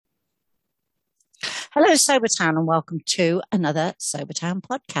Hello, Sobertown, and welcome to another Sobertown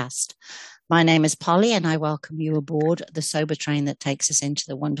podcast. My name is Polly, and I welcome you aboard the Sober train that takes us into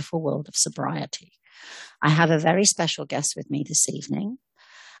the wonderful world of sobriety. I have a very special guest with me this evening.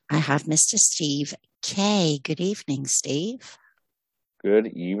 I have Mr. Steve Kay. Good evening, Steve. Good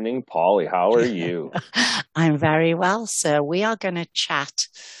evening, Polly. How are you? I'm very well, sir. We are going to chat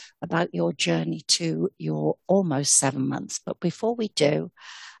about your journey to your almost 7 months. But before we do,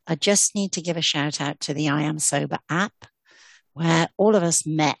 I just need to give a shout out to the I Am Sober app, where all of us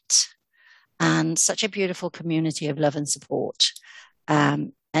met, and such a beautiful community of love and support.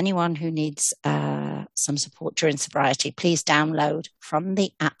 Anyone who needs some support during sobriety, please download from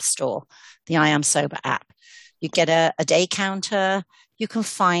the App Store the I Am Sober app. You get a day counter. You can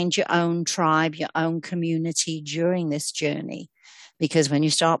find your own tribe, your own community during this journey, because when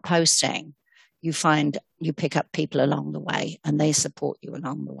you start posting, you pick up people along the way and they support you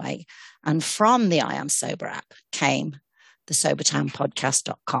along the way. And from the I Am Sober app came the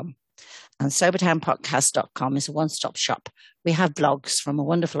SobertownPodcast.com. And SobertownPodcast.com is a one-stop shop. We have blogs from a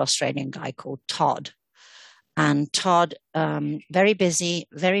wonderful Australian guy called Todd. And Todd, very busy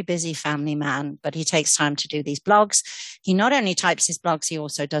family man, but he takes time to do these blogs. He not only types his blogs, he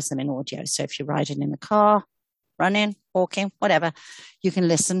also does them in audio. So if you're riding in the car, running, walking, whatever, you can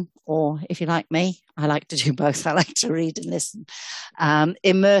listen. Or if you're like me, I like to do both. I like to read and listen.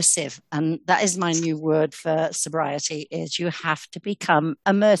 Immersive. And that is my new word for sobriety, is you have to become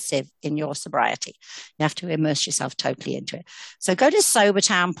immersive in your sobriety. You have to immerse yourself totally into it. So go to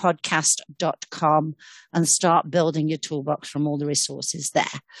sobertownpodcast.com and start building your toolbox from all the resources there.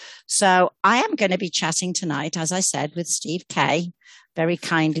 So I am going to be chatting tonight, as I said, with Steve Kay. Very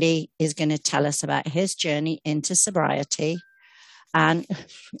kindly is going to tell us about his journey into sobriety. And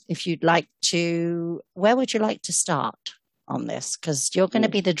if you'd like to, where would you like to start on this? Because you're going to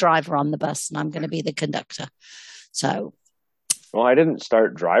be the driver on the bus and I'm going to be the conductor. So. Well, I didn't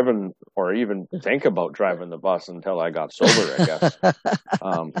start driving or even think about driving the bus until I got sober, I guess.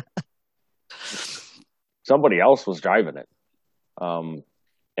 Somebody else was driving it.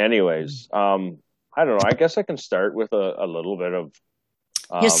 Anyways, I don't know. I guess I can start with a little bit of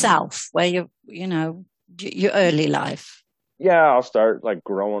yourself, where your early life. Yeah, I'll start like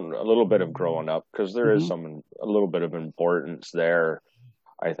a little bit of growing up, because there is a little bit of importance there,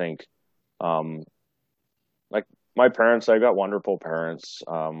 I think. Like my parents, I got wonderful parents.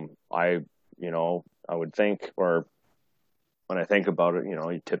 I would think, or when I think about it,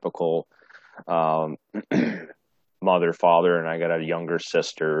 typical mother, father, and I got a younger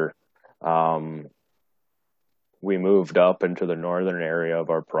sister. We moved up into the northern area of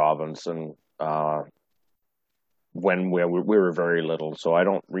our province, and when we were very little, so I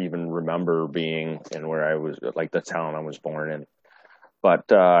don't even remember being in where I was, like the town I was born in. But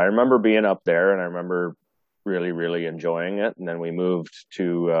I remember being up there, and I remember really, really enjoying it. And then we moved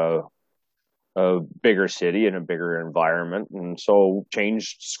to a bigger city and a bigger environment, and so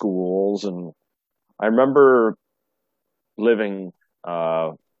changed schools. And I remember living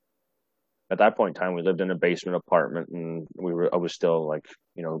at that point in time, we lived in a basement apartment, and I was still like,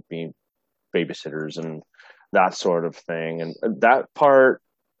 being babysitters and that sort of thing. And that part,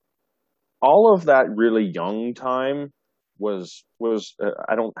 all of that really young time was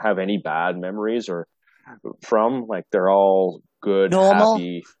I don't have any bad memories or from, like, they're all good,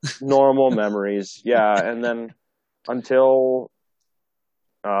 happy, normal memories. Yeah. And then until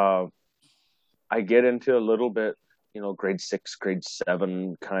I get into a little bit, grade 6, grade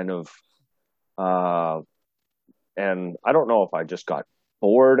 7 kind of, and I don't know if I just got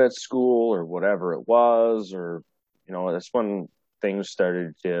bored at school or whatever it was, or, that's when things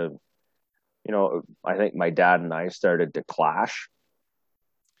started to, I think my dad and I started to clash.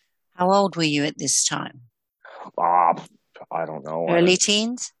 How old were you at this time? I don't know. Early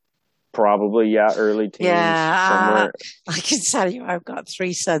teens? Probably, yeah, early teens. Yeah, I can tell you, I've got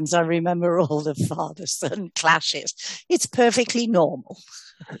 3 sons. I remember all the father-son clashes. It's perfectly normal.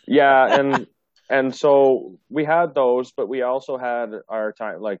 Yeah, and so we had those, but we also had our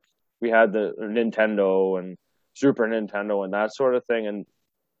time, like we had the Nintendo and Super Nintendo and that sort of thing, and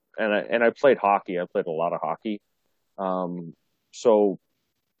I played hockey. I played a lot of hockey. So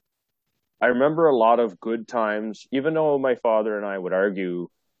I remember a lot of good times, even though my father and I would argue,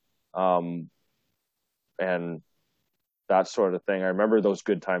 and that sort of thing. I remember those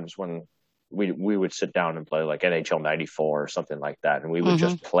good times when we would sit down and play like NHL '94 or something like that, and we would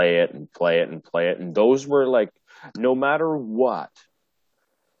just play it and play it and play it. And those were like, no matter what,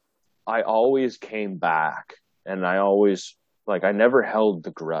 I always came back, and I always, like, I never held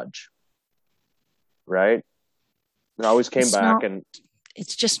the grudge, right? And I always came back, and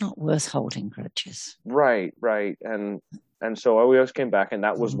it's just not worth holding grudges. Right, right. And so we always came back, and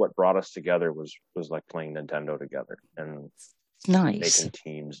that was what brought us together, was like playing Nintendo together and Nice. making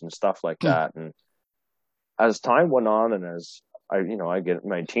teams and stuff like Mm. that. And as time went on, and as I get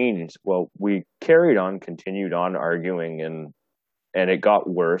my teens, well, we continued on arguing, and it got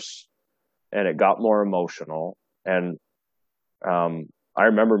worse, and it got more emotional. And I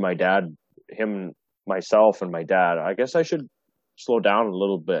remember my dad, him, myself, and my dad. I guess I should slow down a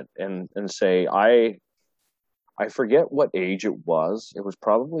little bit and say I forget what age it was. It was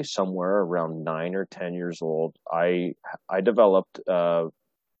probably somewhere around 9 or 10 years old. I developed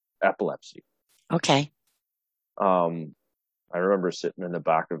epilepsy. Okay. Um, I remember sitting in the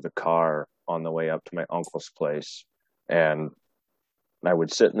back of the car on the way up to my uncle's place, and I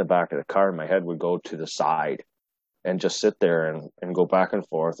would sit in the back of the car, and my head would go to the side and just sit there and go back and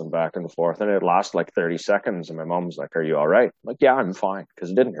forth and back and forth. And it lasted like 30 seconds. And my mom's like, "Are you all right?" I'm like, "Yeah, I'm fine," because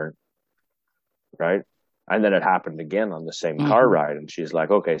it didn't hurt. Right. And then it happened again on the same car Mm-hmm. ride. And she's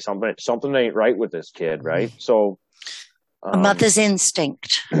like, "Okay, something ain't right with this kid." Right. So, A um, mother's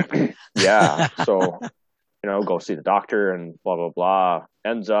instinct. yeah. So, go see the doctor and blah, blah, blah.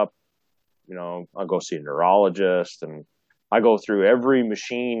 Ends up, I'll go see a neurologist, and I go through every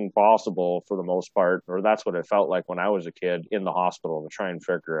machine possible for the most part, or that's what it felt like when I was a kid in the hospital, to try and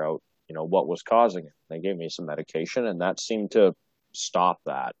figure out, what was causing it. They gave me some medication, and that seemed to stop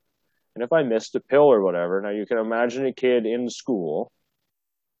that. And if I missed a pill or whatever, now you can imagine a kid in school,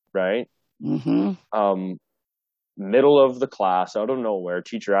 right? Mm-hmm. Um, Middle of the class, out of nowhere,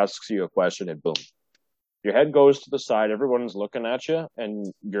 teacher asks you a question, and boom, your head goes to the side, everyone's looking at you, and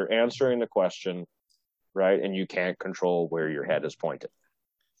you're answering the question, right? And you can't control where your head is pointed,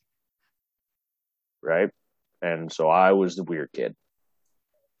 right? And so I was the weird kid.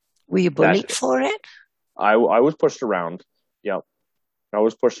 Were you That bullied for it? I was pushed around. Yep, I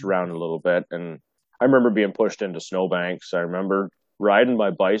was pushed around a little bit, and I remember being pushed into snowbanks. I remember riding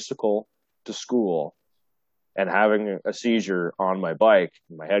my bicycle to school and having a seizure on my bike,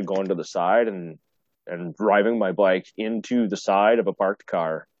 my head going to the side, and driving my bike into the side of a parked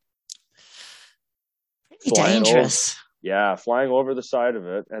car, Pretty flying over, dangerous. yeah, flying over the side of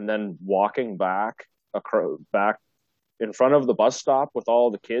it, and then walking back in front of the bus stop with all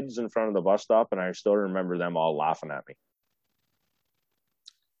the kids in front of the bus stop, and I still remember them all laughing at me.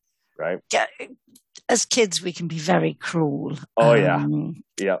 Right? Yeah, as kids, we can be very cruel. Oh yeah,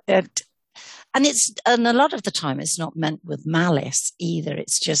 yeah. And a lot of the time it's not meant with malice either.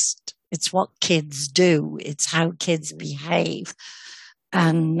 It's what kids do. It's how kids behave.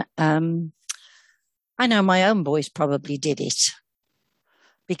 And I know my own boys probably did it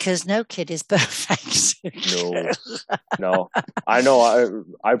because no kid is perfect. No, no. I know.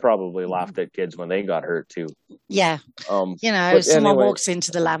 I probably laughed at kids when they got hurt too. Yeah. But Someone anyway, walks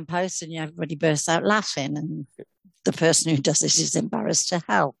into the lamppost and everybody bursts out laughing, and the person who does it is embarrassed to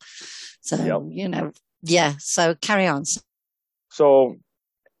hell. So, yep. Yeah. So carry on. So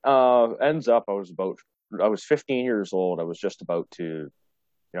ends up I was 15 years old. I was just about to,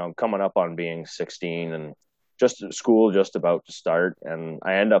 coming up on being 16, and just at school, just about to start, and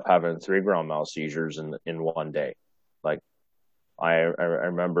I end up having 3 grand mal seizures in one day. Like I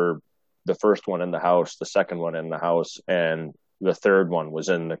remember the first one in the house, the second one in the house, and the third one was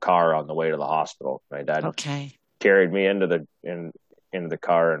in the car on the way to the hospital. My dad carried me into the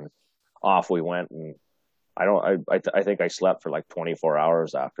car, and off we went. And I think I slept for like 24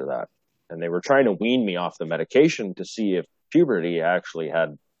 hours after that. And they were trying to wean me off the medication to see if puberty actually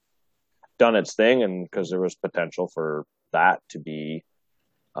had done its thing, and because there was potential for that to be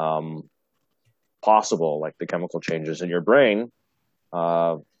possible, like the chemical changes in your brain,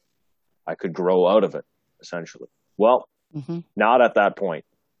 I could grow out of it, essentially. Well, not at that point.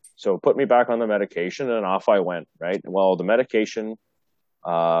 So put me back on the medication, and off I went, right? Well, the medication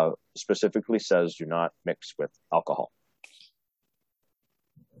specifically says do not mix with alcohol.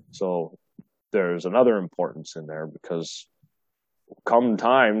 So there's another importance in there, because come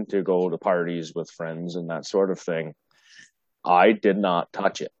time to go to parties with friends and that sort of thing, I did not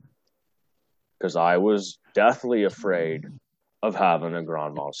touch it because I was deathly afraid of having a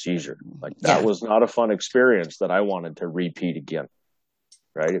grand mal seizure. Like that was not a fun experience that I wanted to repeat again.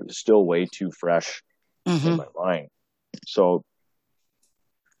 Right? It was still way too fresh in my mind. So,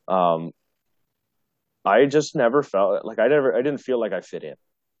 I just never felt like I didn't feel like I fit in.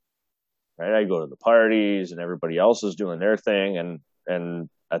 Right? I go to the parties and everybody else is doing their thing. And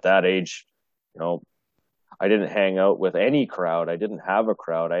at that age, I didn't hang out with any crowd. I didn't have a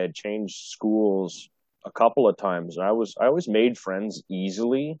crowd. I had changed schools a couple of times, and I always made friends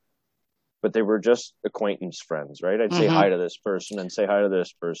easily, but they were just acquaintance friends, right? I'd say Mm-hmm. hi to this person and say hi to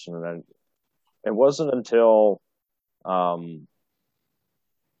this person. And then it wasn't until, um,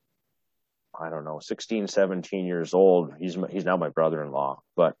 I don't know, 16, 17 years old. He's now my brother-in-law,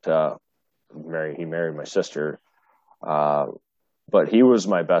 but, he married my sister. Uh, but he was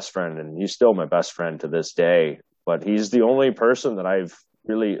my best friend, and he's still my best friend to this day. But he's the only person that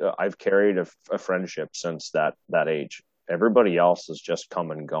I've carried a friendship since that age. Everybody else has just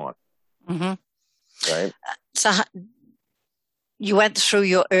come and gone, Mm-hmm. right? So you went through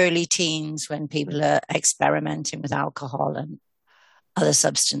your early teens when people are experimenting with alcohol and other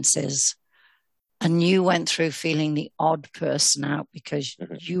substances. And you went through feeling the odd person out because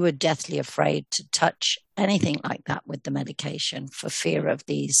Mm-hmm. you were deathly afraid to touch anything like that with the medication for fear of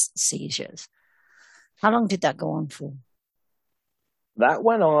these seizures. How long did that go on for? That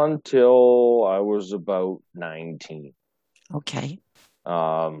went on till I was about 19. Okay.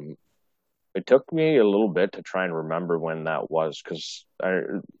 Um, it took me a little bit to try and remember when that was, because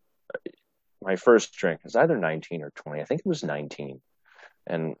my first drink was either 19 or 20. I think it was 19.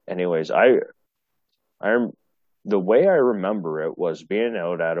 And anyways, I the way I remember it was being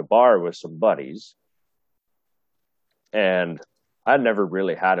out at a bar with some buddies, and I'd never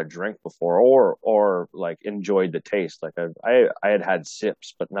really had a drink before, or like enjoyed the taste. Like I had had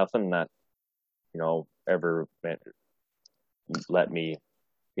sips, but nothing that ever let me,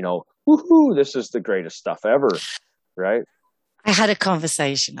 woohoo, this is the greatest stuff ever, right? I had a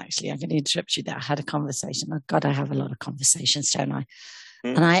conversation, actually. I'm going to interrupt you there. I had a conversation. Oh, God, I have a lot of conversations, don't I?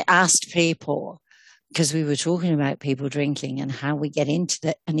 Mm. And I asked people, because we were talking about people drinking and how we get into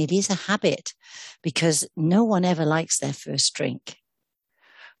that. And it is a habit because no one ever likes their first drink.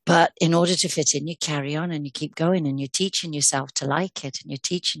 But in order to fit in, you carry on and you keep going and you're teaching yourself to like it and you're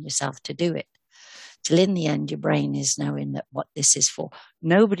teaching yourself to do it. Till in the end, your brain is knowing that what this is for.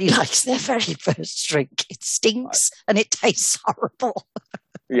 Nobody likes their very first drink. It stinks and it tastes horrible.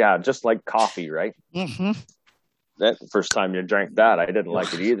 Yeah, just like coffee, right? Mm-hmm. That first time you drank that, I didn't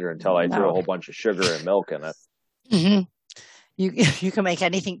like it either until I threw a whole bunch of sugar and milk in it. Mm-hmm. You can make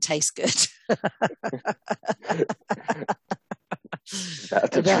anything taste good.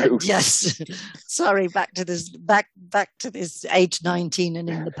 That's the truth. Yes. Sorry, back to this age 19 and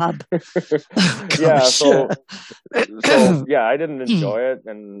in the pub. Oh, yeah, so yeah, I didn't enjoy it,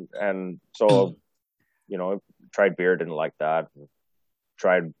 and so I tried beer, didn't like that.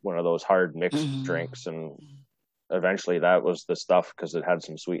 Tried one of those hard mixed drinks, and eventually that was the stuff, because it had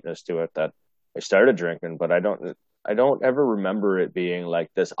some sweetness to it, that I started drinking. But I don't ever remember it being like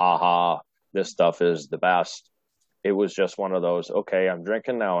this, aha, this stuff is the best. It was just one of those, okay, I'm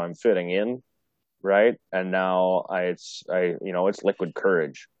drinking now, I'm fitting in, right? And now it's liquid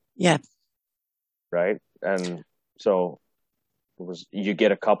courage. Yeah. Right. And so you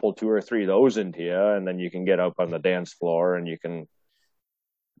get a couple, two or three of those into you, and then you can get up on the dance floor and you can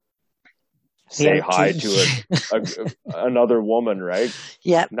say hi to another woman, right?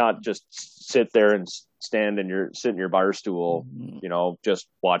 Yeah. Not just sit there and sit in your bar stool, just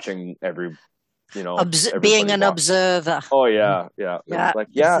watching being an observer. Oh yeah. Like,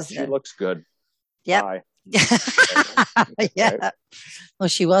 yeah, she looks good. Yeah. Bye. Yeah. Right? Well,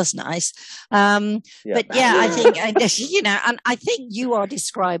 she was nice. But yeah, I think, and I think you are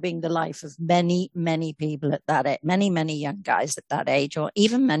describing the life of many, many people at that age, many, many young guys at that age, or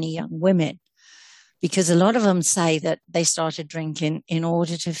even many young women, because a lot of them say that they started drinking in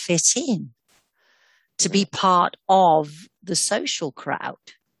order to fit in, to be part of the social crowd.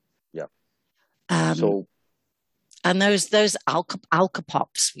 Yeah. And those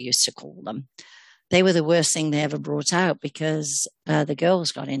alcopops, we used to call them, they were the worst thing they ever brought out, because the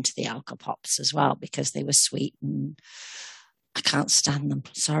girls got into the alcopops as well because they were sweet, and I can't stand them.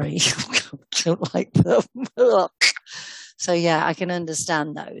 Sorry. I don't like them. So yeah, I can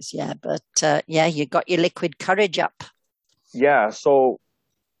understand those. Yeah. But you got your liquid courage up. Yeah. So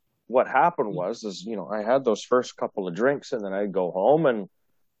what happened was I had those first couple of drinks, and then I'd go home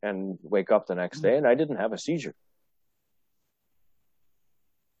and wake up the next day and I didn't have a seizure.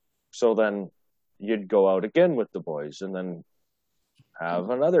 So then you'd go out again with the boys and then have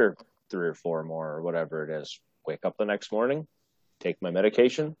another 3 or 4 more or whatever it is. Wake up the next morning, take my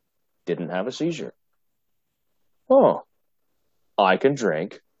medication, didn't have a seizure. Oh, I can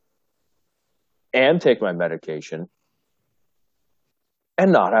drink and take my medication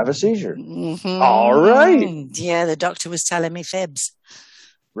and not have a seizure. Mm-hmm. All right. Yeah, the doctor was telling me fibs.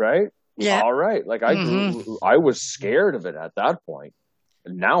 Right? Yeah. All right. Like I was scared of it at that point.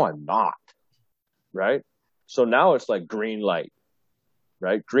 And now I'm not. Right? So now it's like green light.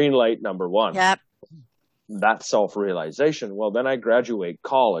 Right? Green light number 1. Yep. that self-realization, well, then I graduate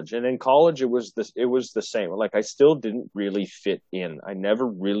college, and in college it was the same. Like, I still didn't really fit in. I never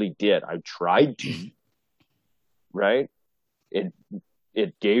really did. I tried to, right? It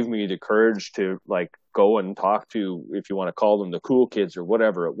it gave me the courage to, like, go and talk to, if you want to call them, the cool kids or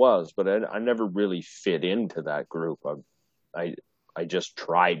whatever it was, but I never really fit into that group. I I just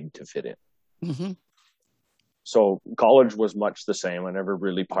tried to fit in. Mm-hmm. So college was much the same. I never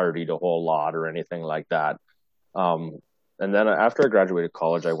really partied a whole lot or anything like that. Um, and then after I graduated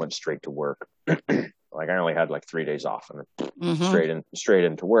college, I went straight to work. Like, I only had like 3 days off, and Mm-hmm. straight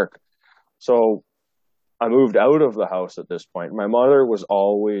into work. So I moved out of the house at this point. My mother was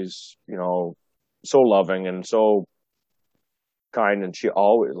always, so loving and so kind, and she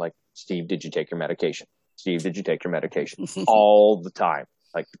always, like, Steve, did you take your medication? Steve, did you take your medication? All the time,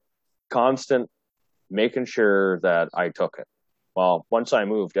 like, constant, making sure that I took it. Well, once I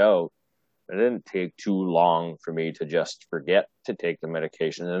moved out, it didn't take too long for me to just forget to take the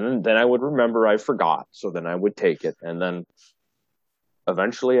medication. And then I would remember I forgot. So then I would take it. And then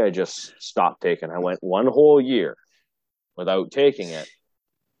eventually I just stopped taking. I went one whole year without taking it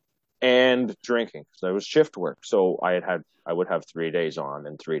and drinking, because I was shift work. So I would have 3 days on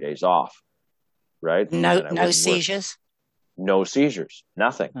and 3 days off. Right. And No, then I no would work. seizures. No seizures,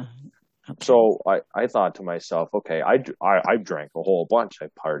 nothing. Okay. So I thought to myself, okay, I drank a whole bunch. I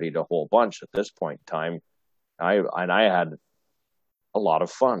partied a whole bunch at this point in time. I had a lot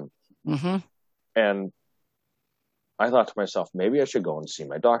of fun. Mm-hmm. And I thought to myself, maybe I should go and see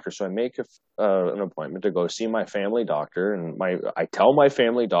my doctor. So I make an appointment to go see my family doctor, and I tell my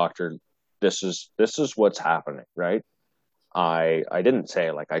family doctor, this is what's happening, right? I didn't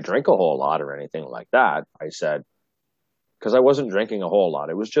say, like, I drink a whole lot or anything like that. I said, because I wasn't drinking a whole lot.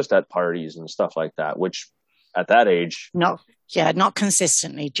 It was just at parties and stuff like that, which at that age, Not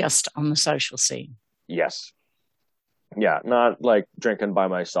consistently, just on the social scene. yes. Yeah, not like drinking by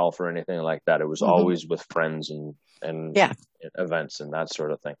myself or anything like that. It was Mm-hmm. always with friends and Yeah. events and that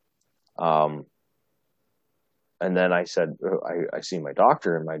sort of thing. Um, and then I said, I see my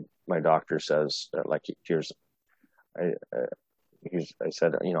doctor, and my doctor says, like, I, uh, I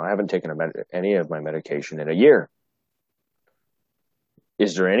said, I haven't taken any of my medication in a year.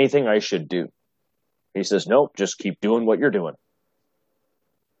 Is there anything I should do? He says, nope, just keep doing what you're doing.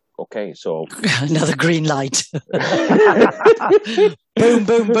 Okay, so Another green light. Boom,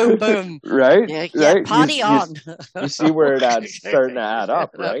 boom, boom, boom. right, Yeah, yeah. right. Party on. You see where that's starting to add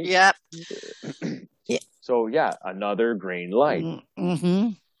up, right? Yep. Yeah. So yeah, another green light,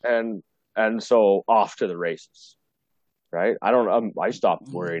 Mm-hmm. and so off to the races, right? I stopped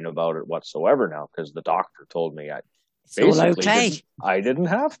worrying about it whatsoever now, because the doctor told me It's all okay. I didn't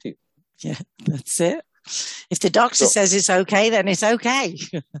have to. Yeah, that's it. If the doctor says it's okay, then it's okay.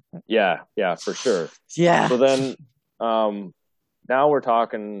 Yeah, for sure. Yeah. So then, now we're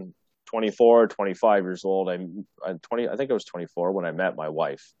talking 24, 25 years old. I'm 20. I think I was 24 when I met my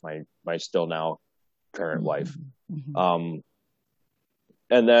wife, my still now current wife. Mm-hmm.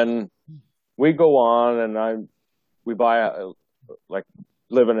 And then we go on, and we buy like,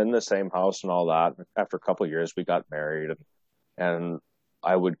 living in the same house and all that. After a couple of years, we got married, and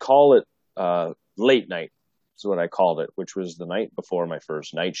I would call it late night. Is what I called it, which was the night before my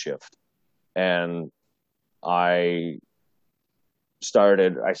first night shift. And I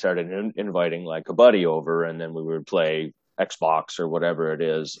started inviting, like, a buddy over, and then we would play Xbox or whatever it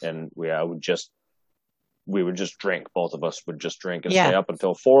is, and we would just drink. Both of us would just drink and stay up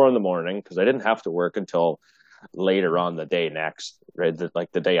until 4 a.m, because I didn't have to work until later on the day next, right?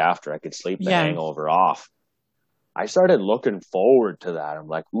 Like, the day after, I could sleep the hangover off. I started looking forward to that. I'm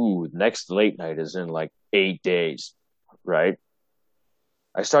like, ooh, next late night is in like 8 days, right?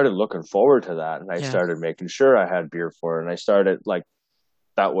 I started looking forward to that, and I started making sure I had beer for it. And I started, like,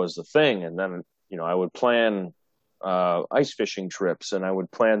 that was the thing. And then, I would plan ice fishing trips, and I would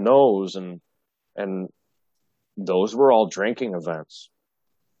plan those, and those were all drinking events,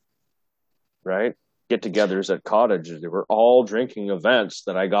 right? Get-togethers at cottages. They were all drinking events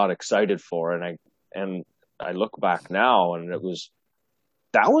that I got excited for, and I look back now, and that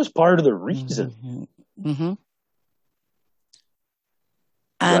was part of the reason. Mm-hmm. Mm-hmm.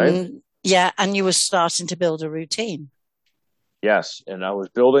 And right? Yeah, and you were starting to build a routine. Yes, and I was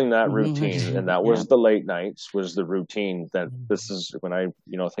building that routine, and that was the late nights, was the routine. That this is when I,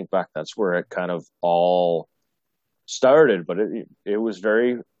 think back, that's where it kind of all started. But it was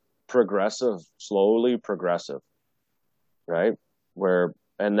very progressive, slowly progressive, right?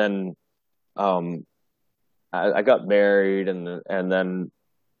 And then I got married, and then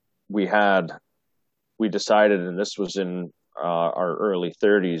we decided, and this was in our early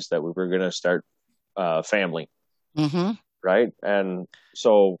 30s, that we were going to start family, Mm-hmm. right? And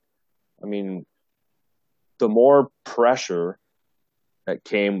so, I mean, the more pressure that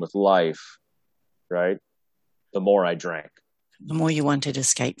came with life, right, the more I drank. The more you wanted to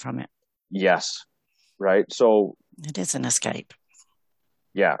escape from it. Yes, right. So It is an escape.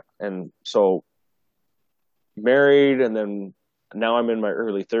 yeah, and so married, and then now I'm in my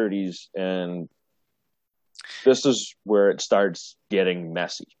early 30s, and this is where it starts getting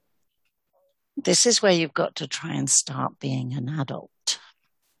messy. This is where you've got to try and start being an adult.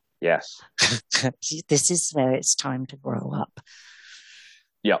 Yes. This is where it's time to grow up.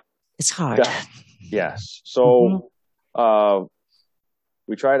 Yep. It's hard. Yeah. Yes. Mm-hmm. So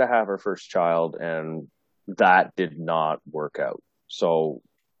we tried to have our first child, and that did not work out. So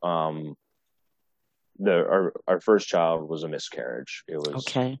um, our first child was a miscarriage.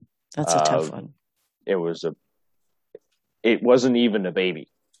 Okay. That's a Uh, tough one. it was a it wasn't even a baby.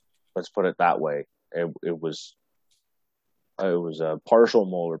 Let's put it that way. It was a partial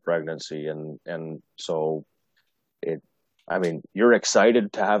molar pregnancy, and so it. I mean, you're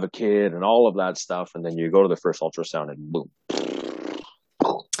excited to have a kid and all of that stuff, and then you go to the first ultrasound and boom.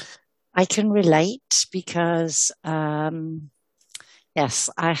 I can relate because, yes,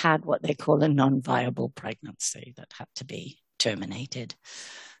 I had what they call a non-viable pregnancy that had to be terminated.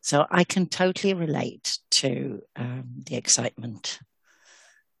 So I can totally relate to the excitement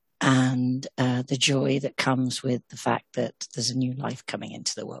and the joy that comes with the fact that there's a new life coming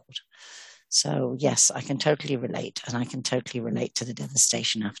into the world. So yes, I can totally relate, and I can totally relate to the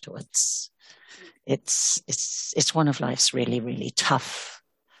devastation afterwards. It's one of life's really really tough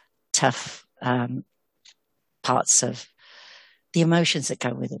parts of the emotions that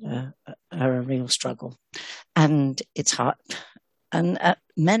go with it are a real struggle, and it's hard. And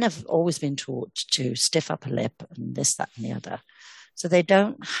men have always been taught to stiff upper lip and this, that, and the other. So they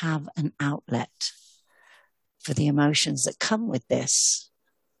don't have an outlet for the emotions that come with this.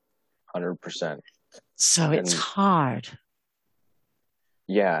 100%. So it's hard.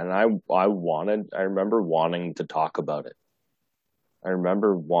 Yeah, and I remember wanting to talk about it. I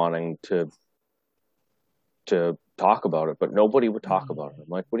remember wanting to talk about it, but nobody would talk about it. I'm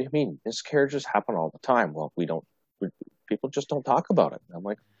like, what do you mean? Miscarriages happen all the time. Well, people just don't talk about it. And I'm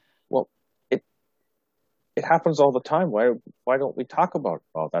like, well, it it happens all the time. Why don't we talk about it?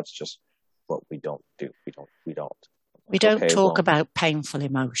 Oh, that's just what we don't do. We don't. We Like, don't okay, talk well, about painful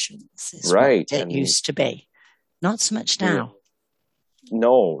emotions, is what right. it And used to be. Not so much now.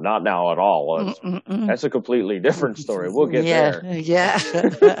 no, not now at all. Mm-mm-mm. That's a completely different story. We'll get Yeah, there. yeah.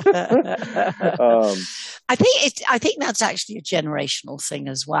 um, I think that's actually a generational thing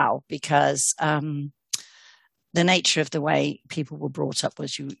as well, because the nature of the way people were brought up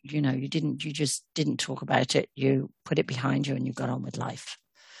was you just didn't talk about it. You put it behind you and you got on with life.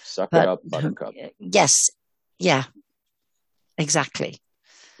 suck it But up, buttercup. yes, yeah, exactly.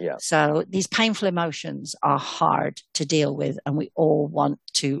 Yeah. So these painful emotions are hard to deal with, and we all want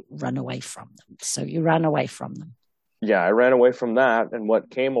to run away from them. So you ran away from them. Yeah, I ran away from that, and what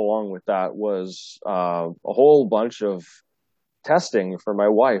came along with that was a whole bunch of testing for my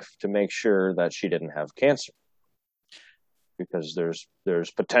wife to make sure that she didn't have cancer, because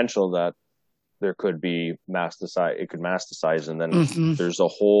there's potential that there could be masticize. It could masticize, and then Mm-hmm. there's a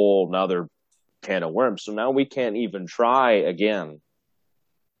whole another can of worms. So now we can't even try again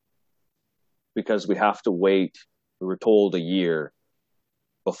because we have to wait. We were told a year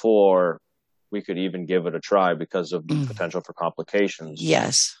before we could even give it a try because of the potential for complications.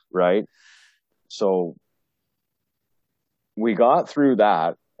 Yes. Right. So we got through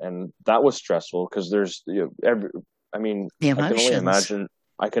that, and that was stressful because there's I mean, the emotions.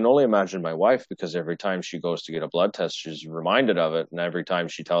 I can only imagine my wife, because every time she goes to get a blood test, she's reminded of it, and every time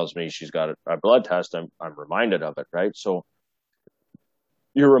she tells me she's got a blood test, I'm reminded of it, right? So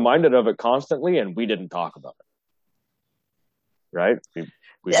you're reminded of it constantly, and we didn't talk about it, right?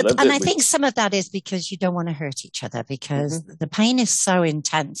 We lived and it. I think some of that is because you don't want to hurt each other, because the pain is so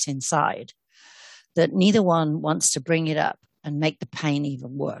intense inside that neither one wants to bring it up and make the pain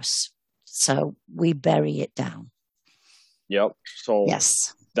even worse. So we bury it down. Yep. So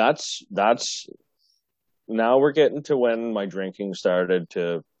yes, that's now we're getting to when my drinking started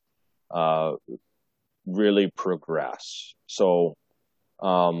to really progress. So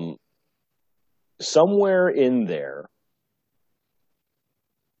somewhere in there,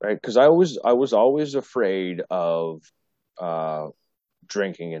 right? Because I was always afraid of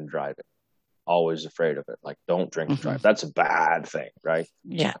drinking and driving. Always afraid of it. Like, don't drink and drive. That's a bad thing, right?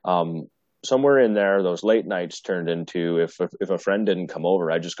 Yeah. Somewhere in there, those late nights turned into, if a friend didn't come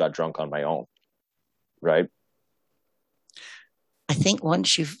over, I just got drunk on my own, right? I think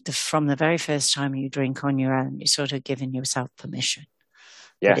once from the very first time you drink on your own, you're sort of giving yourself permission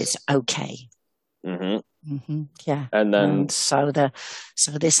that it's Yes. okay. Mm-hmm. Yeah. And then, And so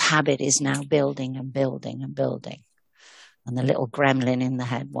this habit is now building and building and building. And the little gremlin in the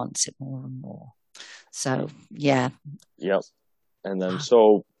head wants it more and more. So yeah. yep. And then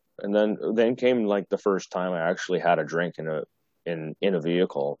so and then came like the first time I actually had a drink in a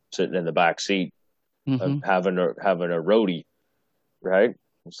vehicle, sitting in the back seat, Mm-hmm. having a roadie, right?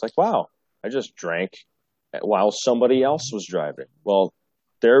 It's like, wow, I just drank while somebody else was driving. Well,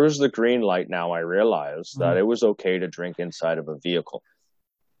 there was the green light. Now I realized that it was okay to drink inside of a vehicle,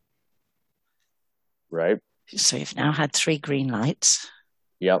 right? So you've now had 3 green lights.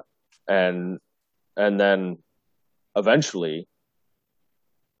 Yep. And then eventually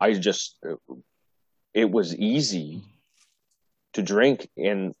I just it was easy to drink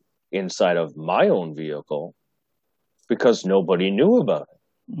inside of my own vehicle because nobody knew about it.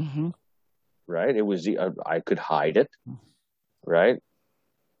 Mm-hmm. Right? It was I could hide it, right?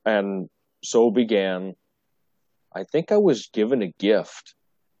 And so began. I think I was given a gift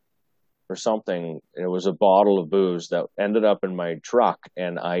or something. It was a bottle of booze that ended up in my truck,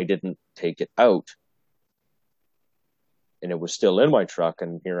 and I didn't take it out, and it was still in my truck.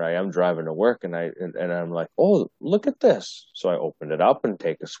 And here I am driving to work, and I'm like, oh, look at this. So I opened it up and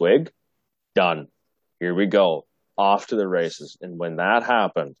take a swig. Done. Here we go. Off to the races. And when that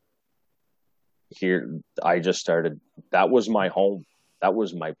happened, here I just started. That was my home. That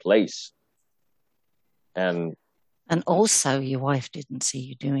was my place. And also your wife didn't see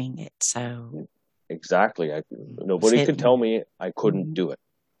you doing it. So exactly. Nobody could tell me I couldn't do it.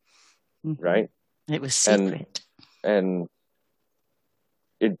 Mm-hmm. Right? It was secret. And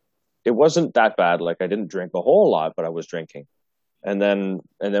it wasn't that bad. Like, I didn't drink a whole lot, but I was drinking. And then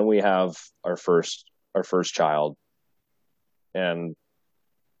we have our first child. And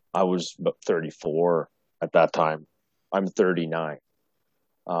I was about 34 at that time. I'm 39.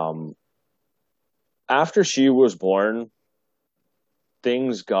 After she was born,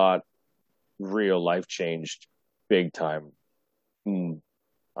 things got real, life changed big time.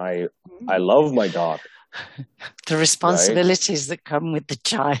 I love my daughter. The responsibilities that come with the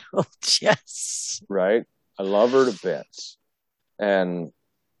child. Yes. Right. I love her to bits. And,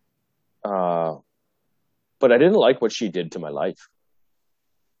 but I didn't like what she did to my life.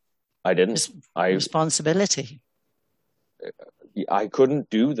 I didn't. Responsibility. I couldn't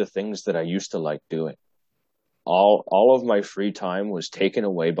do the things that I used to like doing. All of my free time was taken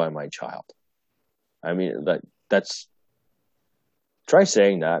away by my child. I mean, that's, try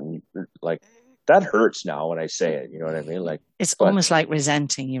saying that, and like, that hurts now when I say it. You know what I mean? Like, it's almost like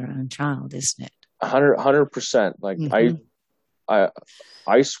resenting your own child, isn't it? 100%. Like,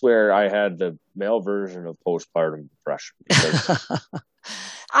 I swear I had the male version of postpartum depression.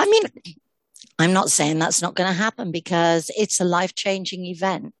 I mean, I'm not saying that's not going to happen, because it's a life-changing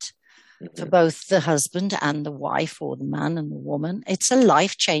event for both the husband and the wife, or the man and the woman. It's a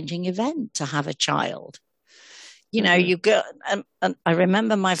life-changing event to have a child. You know, you go, and I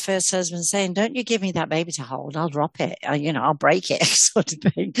remember my first husband saying, don't you give me that baby to hold, I'll drop it, I'll break it, sort of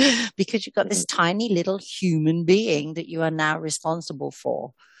thing, because you've got this tiny little human being that you are now responsible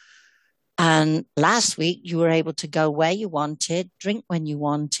for. And last week you were able to go where you wanted, drink when you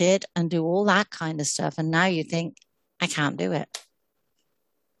wanted, and do all that kind of stuff. And now you think, I can't do it.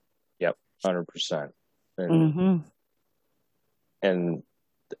 Yep, 100%. And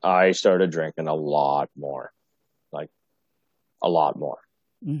I started drinking a lot more. Like, a lot more.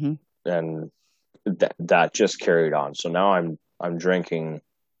 And that just carried on. So now I'm drinking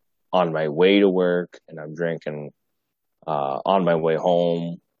on my way to work, and I'm drinking on my way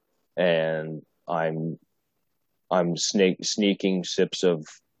home, and I'm sneaking sips of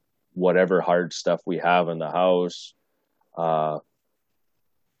whatever hard stuff we have in the house,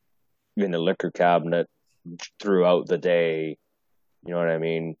 in the liquor cabinet throughout the day. You know what I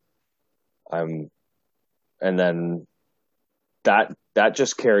mean? And then that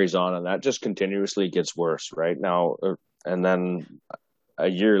just carries on, and that just continuously gets worse right now. And then a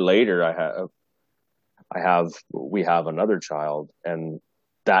year later, we have another child, and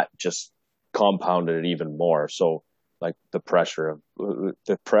that just compounded it even more. So, like, the pressure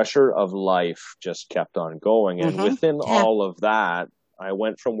of life just kept on going. And within all of that, I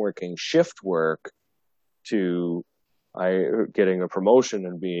went from working shift work to getting a promotion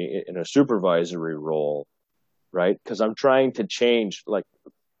and being in a supervisory role, right? Because I'm trying to change, like,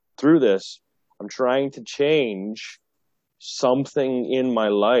 through this, I'm trying to change something in my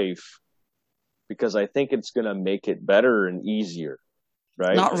life, because I think it's going to make it better and easier,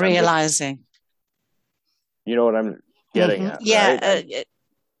 right? Not realizing. You know what I'm getting at, Yeah.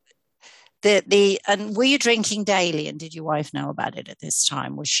 right? And were you drinking daily? And did your wife know about it at this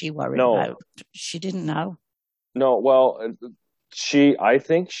time? Was she worried No, about? She didn't know. no. Well, I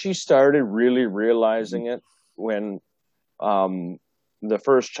think she started really realizing it when um, the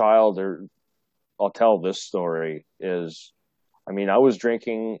first child, or I'll tell this story, is, I mean, I was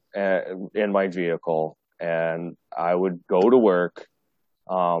drinking in my vehicle and I would go to work.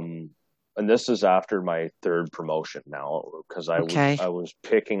 Um, and this is after my third promotion now, because Okay. I was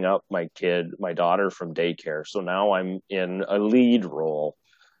picking up my daughter from daycare. So now I'm in a lead role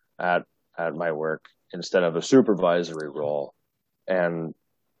at my work instead of a supervisory role. And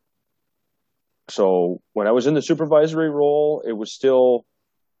so when I was in the supervisory role, I was still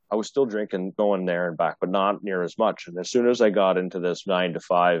drinking, going there and back, but not near as much. And as soon as I got into this 9 to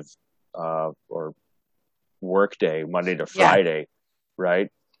 5 or work day, Monday to Yeah. Friday, right?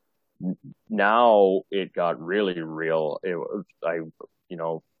 Now it got really real. You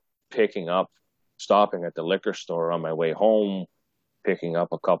know, picking up, stopping at the liquor store on my way home, picking up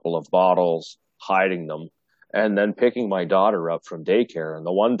a couple of bottles, hiding them, and then picking my daughter up from daycare. And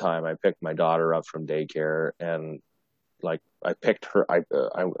the one time I picked my daughter up from daycare, and like I picked her, I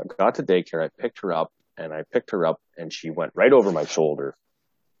got to daycare, I picked her up, and she went right over my shoulder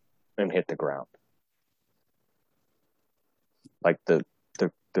and hit the ground, like the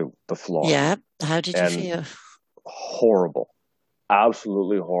floor, Yeah. How did you and feel? horrible,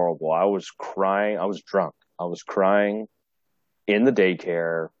 absolutely horrible. I was crying. I was drunk. I was crying in the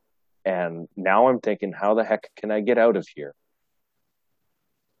daycare, and now I'm thinking, how the heck can I get out of here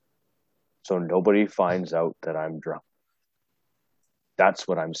so nobody finds out that I'm drunk? That's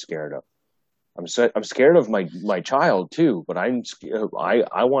what I'm scared of. I'm scared of my child too, but I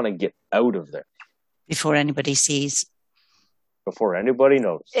want to get out of there Before anybody sees. before anybody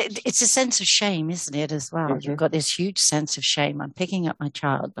knows. It's a sense of shame, isn't it, as well? You've Mm-hmm. got this huge sense of shame. I'm picking up my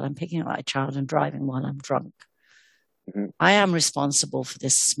child, but I'm picking up my child and driving while I'm drunk. Mm-hmm. I am responsible for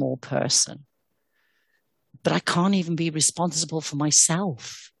this small person, but I can't even be responsible for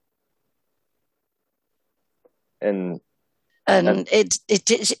myself. And And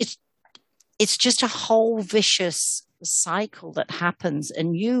it's just a whole vicious cycle that happens,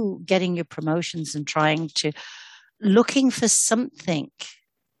 and you getting your promotions and trying to looking for something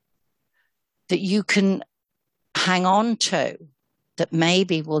that you can hang on to that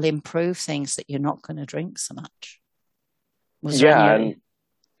maybe will improve things, that you're not going to drink so much. Was there yeah, any?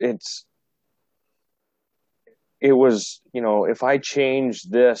 and it was, if I change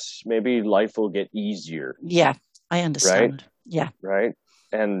this, maybe life will get easier, Yeah, I right? understand. Yeah. Right?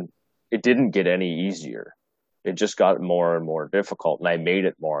 And it didn't get any easier. It just got more and more difficult, and I made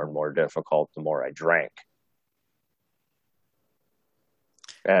it more and more difficult the more I drank.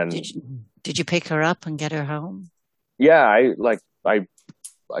 And Did you pick her up and get her home? yeah, I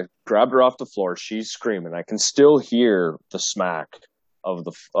grabbed her off the floor. She's screaming. I can still hear the smack of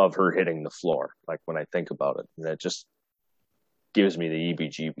her hitting the floor, like when I think about it, and it just gives me the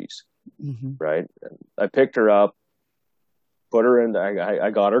EBGBs. Mm-hmm. Right? And I picked her up, put her in.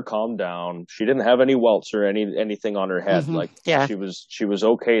 I got her calmed down. She didn't have any welts or anything on her head. Mm-hmm. Like Yeah. she was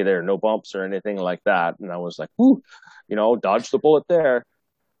okay there, no bumps or anything like that. And I was like, whoo, dodged the bullet there.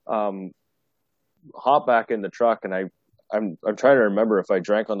 Hop back in the truck, and I'm trying to remember if I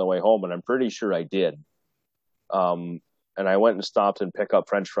drank on the way home, and I'm pretty sure I did. And I went and stopped and pick up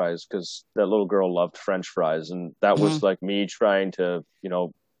French fries because that little girl loved French fries, and that was like me trying to,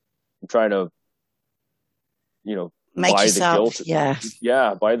 Make buy yourself, the guilt.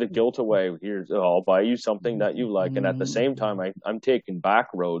 Yeah, buy the guilt away. I'll buy you something that you like, and at the same time, I'm taking back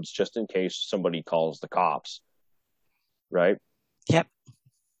roads just in case somebody calls the cops, right? Yep.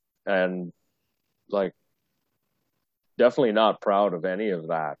 And like, definitely not proud of any of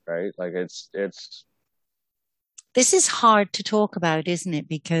that, right? Like it's This is hard to talk about, isn't it?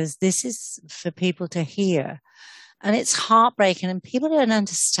 Because this is for people to hear, and it's heartbreaking, and people don't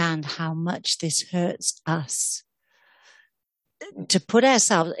understand how much this hurts us. To put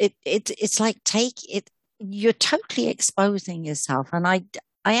ourselves, it's like take it. You're totally exposing yourself, and I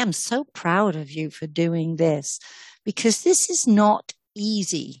am so proud of you for doing this, because this is not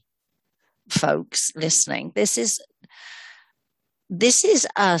easy, folks listening. This is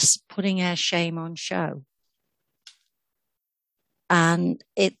us putting our shame on show, and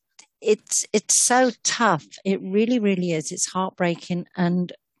it's so tough. It really, really is. It's heartbreaking,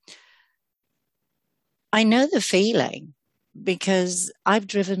 and I know the feeling, because I've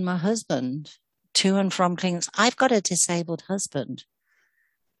driven my husband to and from clinics. I've got a disabled husband,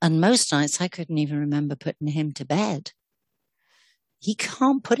 and most nights I couldn't even remember putting him to bed. He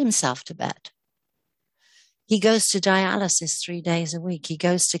can't put himself to bed. He goes to dialysis 3 days a week. He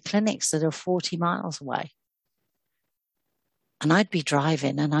goes to clinics that are 40 miles away. And I'd be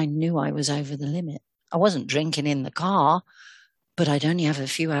driving and I knew I was over the limit. I wasn't drinking in the car, but I'd only have a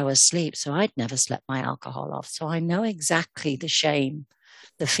few hours sleep. So I'd never slept my alcohol off. So I know exactly the shame,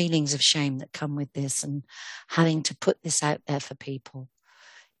 the feelings of shame that come with this, and having to put this out there for people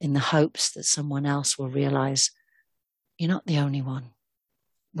in the hopes that someone else will realize you're not the only one.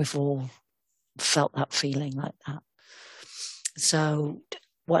 We've all felt that feeling like that. So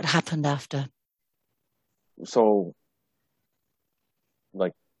what happened after? So,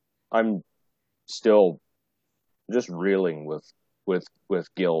 like, I'm still just reeling with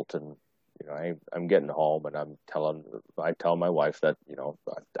guilt, and I'm getting home and I tell my wife that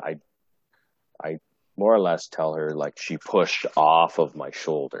I more or less tell her, like, she pushed off of my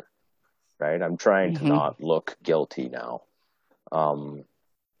shoulder, right? I'm trying to not look guilty now.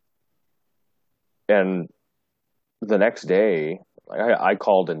 And the next day, I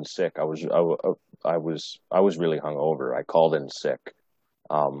called in sick. I was really hungover. I called in sick,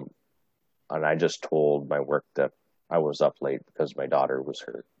 and I just told my work that I was up late because my daughter was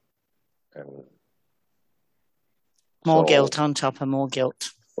hurt, and more guilt on top of more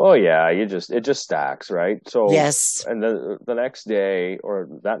guilt. Oh yeah, it just stacks, right? So yes, and the next day, or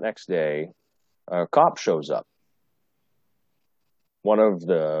that next day, a cop shows up. One of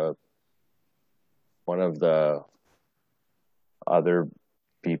the other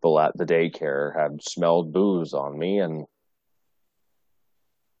people at the daycare had smelled booze on me, and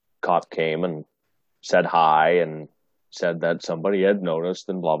cop came and said hi and said that somebody had noticed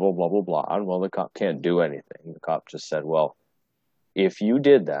and blah blah blah blah blah. And well, the cop can't do anything. The cop just said, well, if you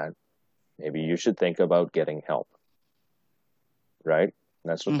did that, maybe you should think about getting help. Right?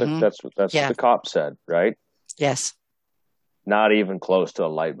 That's what what the cop said, right? Yes. Not even close to a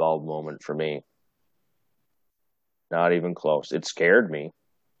light bulb moment for me. Not even close. It scared me. It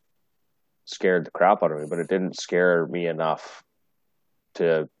scared the crap out of me, but it didn't scare me enough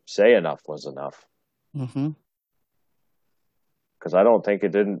to say enough was enough. Because I don't think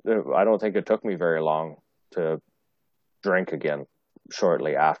it took me very long to drink again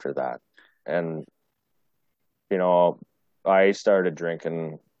shortly after that. And, I started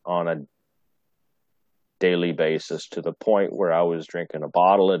drinking on a daily basis to the point where I was drinking a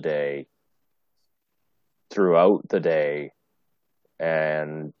bottle a day throughout the day.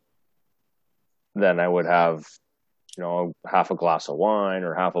 And then I would have, half a glass of wine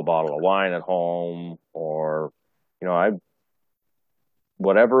or half a bottle of wine at home, or,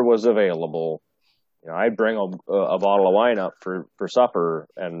 whatever was available. I'd bring a bottle of wine up for supper,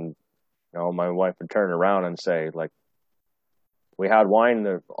 and, my wife would turn around and say, like, we had wine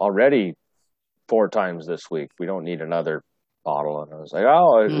already 4 times this week. We don't need another bottle. And I was like,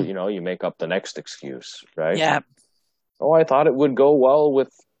 you make up the next excuse, right? Yeah. Oh, I thought it would go well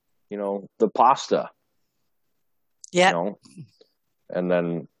with, the pasta. Yeah. And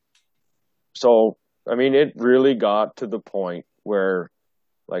then, so, I mean, it really got to the point where,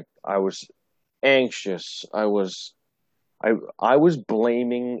 like, I was anxious. I was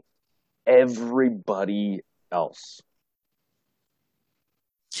blaming everybody else.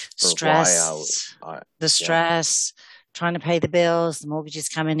 Stress, the stress, trying to pay the bills, the mortgage is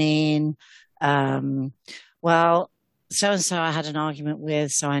coming in. Well, so-and-so I had an argument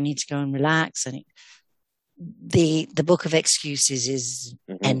with, so I need to go and relax. And the book of excuses is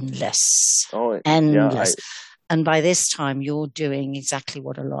endless, endless. And by this time, you're doing exactly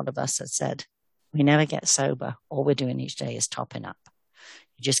what a lot of us have said. We never get sober. All we're doing each day is topping up.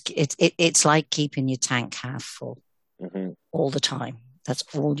 It's like keeping your tank half full all the time. That's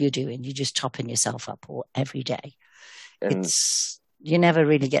all you're doing. You're just topping yourself up every day. And you never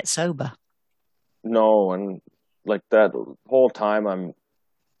really get sober. No, and like that whole time I'm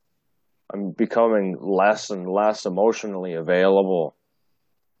becoming less and less emotionally available,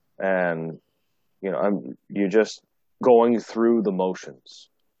 and you're just going through the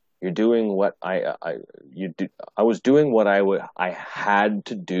motions. You're doing what I was doing what I had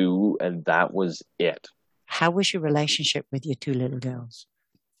to do, and that was it. How was your relationship with your 2 little girls?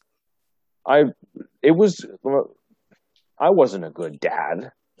 I wasn't a good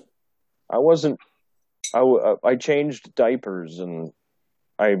dad. I changed diapers, and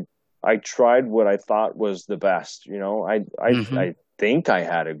I tried what I thought was the best. I think I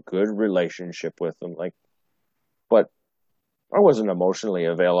had a good relationship with them, but I wasn't emotionally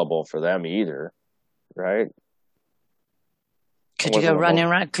available for them either, right? Could you go running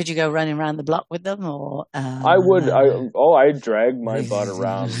around the block with them, or I would. I dragged my butt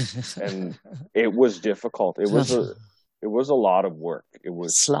around, and it was difficult. It was a lot of work. It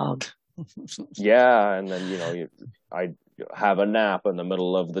was slog. Yeah, and then I'd have a nap in the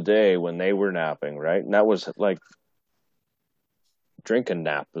middle of the day when they were napping, right? And that was like drinking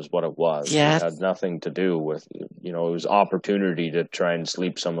nap is what it was. It Yeah, had nothing to do with, it was opportunity to try and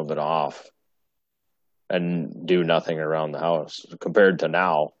sleep some of it off and do nothing around the house. Compared to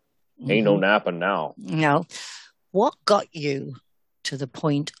now, ain't no hmm. napping now. No. What got you to the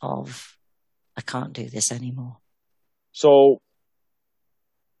point of, I can't do this anymore? So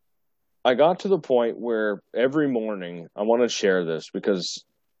I got to the point where every morning I want to share this because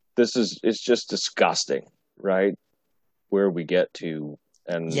it's just disgusting, right? Where we get to,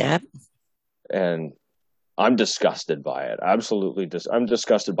 and Yeah. and I'm disgusted by it. Absolutely, I'm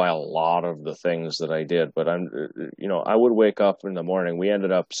disgusted by a lot of the things that I did. But I would wake up in the morning. We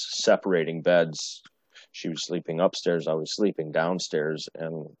ended up separating beds. She was sleeping upstairs. I was sleeping downstairs,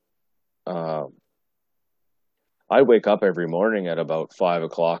 and uh, I wake up every morning at about 5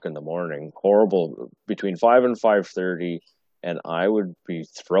 o'clock in the morning. Horrible, between 5 and 5:30, and I would be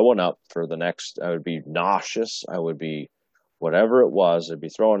throwing up for the next. I would be nauseous. I would be whatever it was. I'd be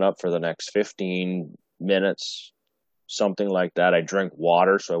throwing up for the next 15 minutes, something like that. I drink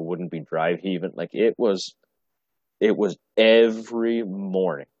water so I wouldn't be dry heaving. Like it was every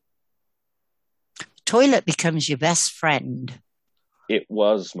morning. Toilet becomes your best friend. It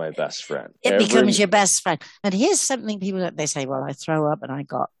was my best friend. It becomes your best friend. And here's something people they say, well, I throw up and I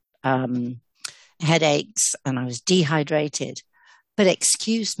got um, headaches and I was dehydrated. But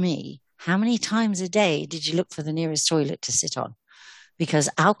excuse me, how many times a day did you look for the nearest toilet to sit on? Because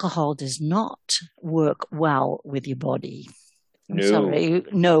alcohol does not work well with your body. I'm No, sorry,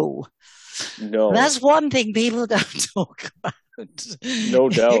 no. no, That's one thing people don't talk about. no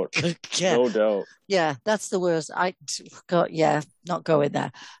doubt, Yeah, no doubt. yeah, that's the worst. I got, yeah, not going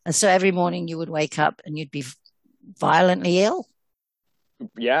there. And so every morning you would wake up and you'd be violently ill.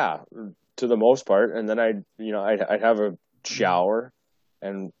 Yeah, to the most part. And then I'd have a shower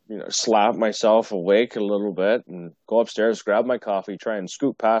and slap myself awake a little bit and go upstairs, grab my coffee, try and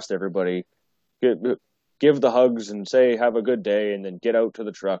scoot past everybody, give, give the hugs and say have a good day, and then get out to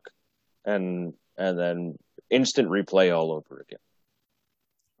the truck and then instant replay all over again.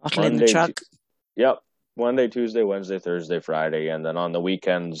 Bottle in the Monday, truck. yep, Monday, Tuesday, Wednesday, Thursday, Friday, and then on the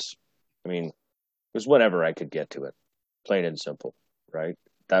weekends. I mean, it was whenever I could get to it, plain and simple, right?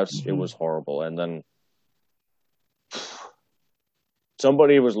 It Mm-hmm. was horrible. And then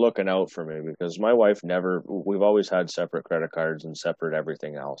somebody was looking out for me because my wife we've always had separate credit cards and separate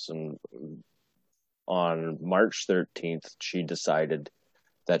everything else. And on March 13th, she decided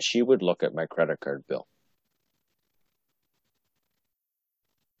that she would look at my credit card bill.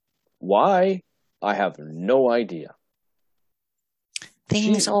 Why? I have no idea.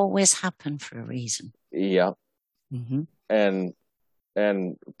 Things She, always happen for a reason. yeah. Mm-hmm. And,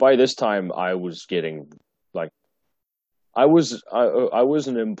 and by this time I was getting like, I was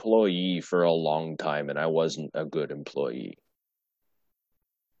an employee for a long time and I wasn't a good employee.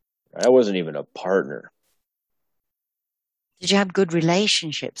 I wasn't even a partner. Did you have good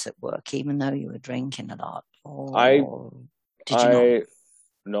relationships at work, even though you were drinking a lot? I Or did you not I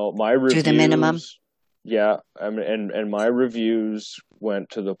no, my do the minimum? reviews, yeah, I mean, and my reviews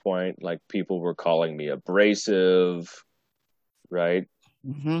went to the point like people were calling me abrasive, right?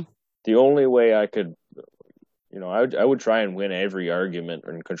 Mm-hmm. The only way I could, I would try and win every argument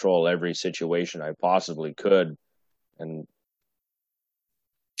and control every situation I possibly could, and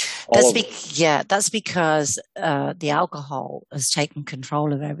all of Yeah, that's because the alcohol has taken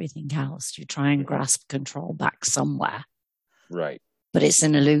control of everything else. You try and mhm, grasp control back somewhere, right, but it's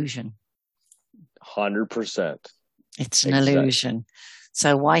an illusion. 100%, It's an exact. illusion.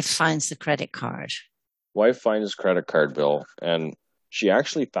 So wife finds the credit card. Wife finds credit card bill, and she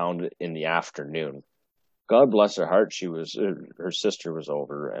actually found it in the afternoon. God bless her heart, her sister was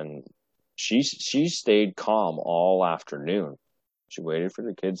over, and she stayed calm all afternoon. She waited for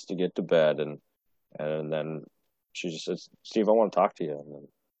the kids to get to bed, and then she just says, "Steve, I want to talk to you." And then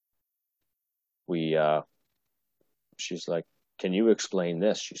we she's like, "Can you explain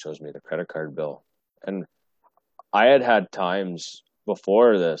this?" She shows me the credit card bill, and I had times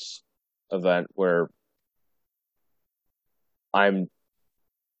before this event where I'm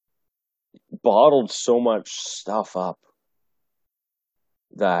bottled so much stuff up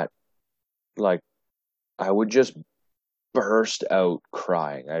that like I would just burst out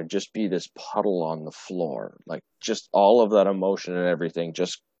crying. I'd just be this puddle on the floor. Like just all of that emotion and everything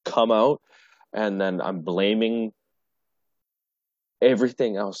just come out. And then I'm blaming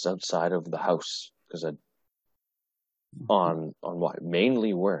everything else outside of the house because on what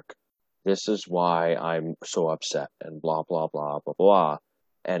mainly work. This is why I'm so upset and blah blah blah blah blah.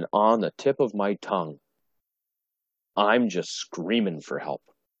 And on the tip of my tongue, I'm just screaming for help.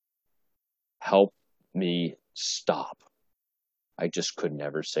 Help me stop. I just could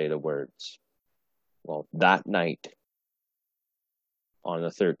never say the words. Well, that night on the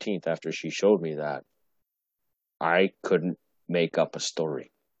 13th, after she showed me that, I couldn't make up a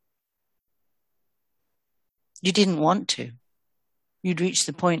story. You didn't want to. You'd reached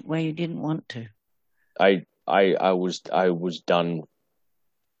the point where you didn't want to. I was done.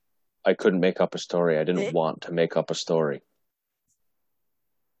 I couldn't make up a story. I didn't want to make up a story.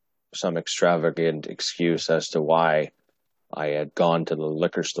 Some extravagant excuse as to why I had gone to the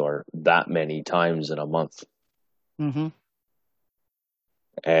liquor store that many times in a month. Mm-hmm.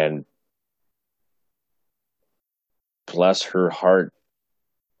 And bless her heart,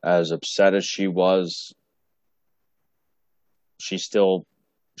 as upset as she was, she still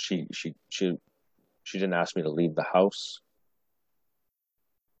she didn't ask me to leave the house.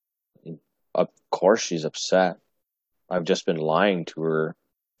 Of course she's upset. I've just been lying to her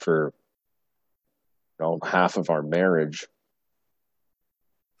for half of our marriage.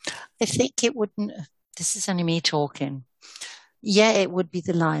 I think it wouldn't, this is only me talking. Yeah, it would be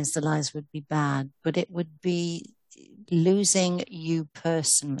the lies. The lies would be bad, but it would be losing you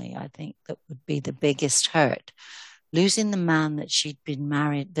personally. I think that would be the biggest hurt. Losing the man that she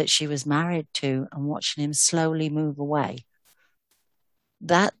was married to, and watching him slowly move away.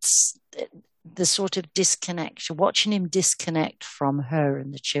 That's the sort of disconnection, watching him disconnect from her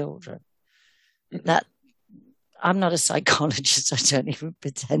and the children. Mm-hmm. That I'm not a psychologist. I don't even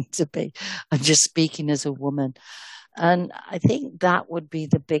pretend to be. I'm just speaking as a woman. And I think that would be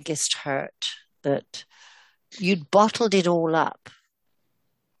the biggest hurt, that you'd bottled it all up.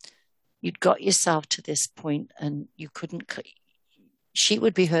 You'd got yourself to this point and you couldn't, she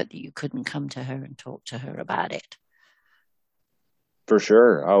would be hurt that you couldn't come to her and talk to her about it. For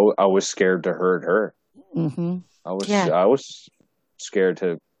sure. I was scared to hurt her. Mm-hmm. I was scared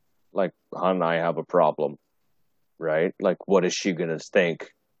to, like, hon, I have a problem, right? Like, what is she going to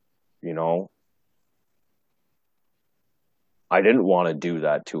think? I didn't want to do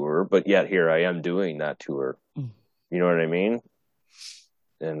that to her, but yet here I am doing that to her. Mm. You know what I mean?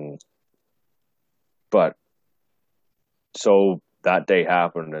 But so that day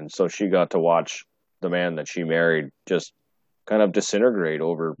happened, and so she got to watch the man that she married just kind of disintegrate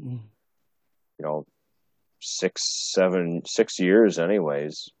over, 6 years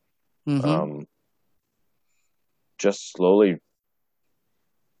anyways. Mm-hmm. Just slowly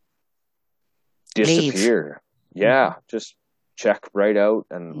disappear. Leave. Yeah, mm-hmm. Just check right out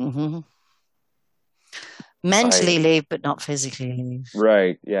and mm-hmm. Mentally leave, but not physically leave.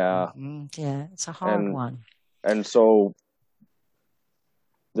 Right, yeah. Mm-hmm. Yeah, it's a hard one. And so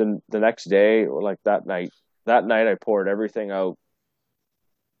the next day, or like that night I poured everything out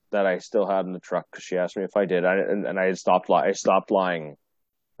that I still had in the truck, because she asked me if I did. I stopped lying,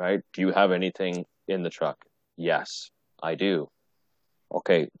 right? Do you have anything in the truck? Yes, I do.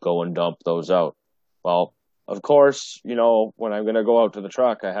 Okay, go and dump those out. Well, of course, when I'm going to go out to the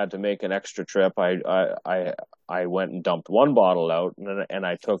truck, I had to make an extra trip. I went and dumped one bottle out, and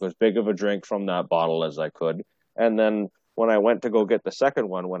I took as big of a drink from that bottle as I could. And then when I went to go get the second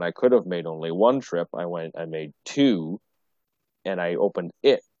one, when I could have made only one trip, I made two, and I opened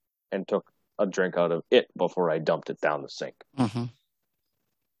it and took a drink out of it before I dumped it down the sink. Mm-hmm.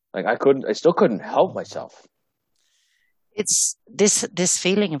 Like I still couldn't help myself. It's this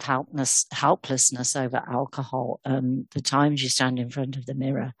feeling of helplessness over alcohol. The times you stand in front of the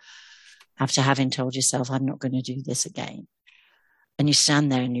mirror after having told yourself, I'm not going to do this again. And you stand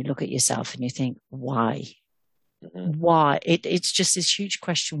there and you look at yourself and you think, why? Mm-hmm. Why? It's just this huge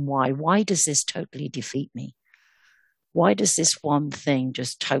question. Why? Why does this totally defeat me? Why does this one thing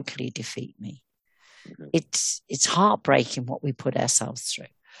just totally defeat me? Mm-hmm. It's heartbreaking what we put ourselves through.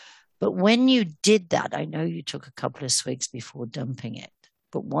 But when you did that, I know you took a couple of swigs before dumping it,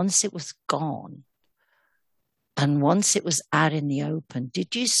 but once it was gone and once it was out in the open,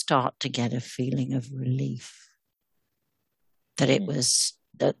 did you start to get a feeling of relief that it was,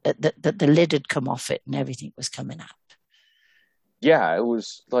 that the lid had come off it and everything was coming out? Yeah, it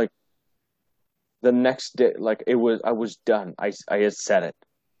was like the next day, like I was done. I had said it.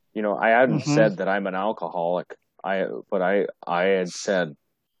 I hadn't mm-hmm. said that I'm an alcoholic. I had said,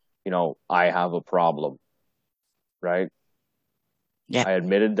 I have a problem, right? Yeah. I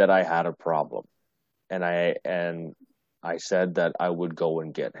admitted that I had a problem, and I said that I would go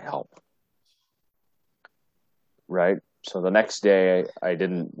and get help, right? So the next day I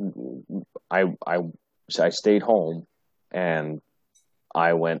stayed home, and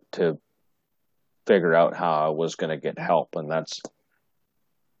I went to figure out how I was going to get help, and that's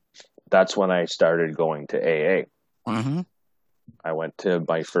that's when I started going to AA. Mm-hmm. I went to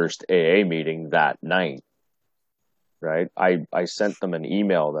my first AA meeting that night, right? I sent them an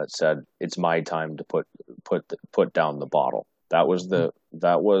email that said it's my time to put down the bottle. That was the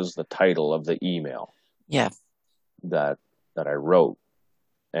title of the email Yeah. that I wrote.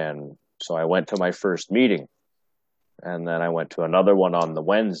 And so I went to my first meeting, and then I went to another one on the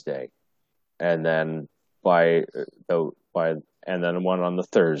Wednesday, and then by and then one on the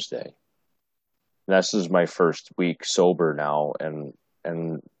Thursday. This is my first week sober now, and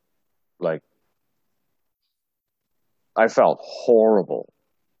like I felt horrible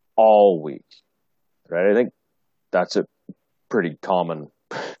all week, right? I think that's a pretty common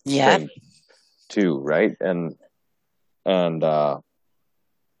Yeah. thing too, right? And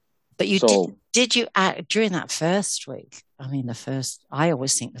But you so did you act during that first week? I mean, I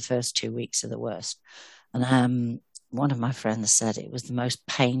always think the first 2 weeks are the worst. And one of my friends said it was the most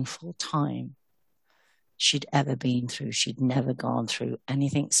painful time she'd ever been through. She'd never gone through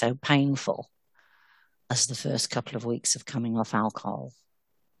anything so painful as the first couple of weeks of coming off alcohol.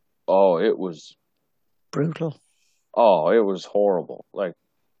 oh, it was Brutal. it was horrible. Like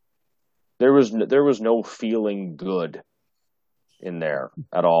there was no feeling good in there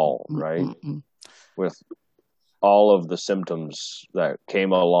at all, right? Mm-mm. With all of the symptoms that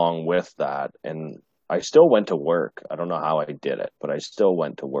came along with that. And I still went to work. I don't know how I did it, but I still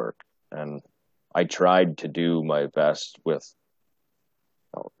went to work. And I tried to do my best with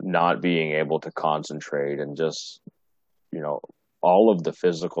not being able to concentrate and just, you know, all of the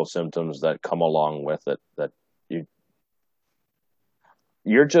physical symptoms that come along with it that you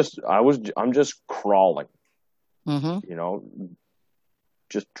I'm just crawling, Mm-hmm. you know,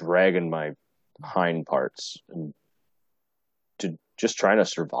 just dragging my hind parts and to just trying to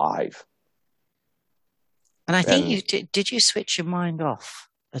survive. And I think And you did you switch your mind off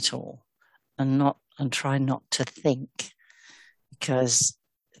at all and try not to think because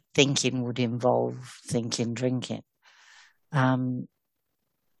thinking would involve thinking drinking. Um,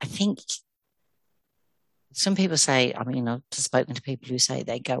 I think some people say, I mean, I've spoken to people who say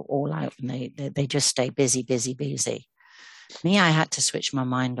they go all out and they just stay busy, busy, busy. Me, I had to switch my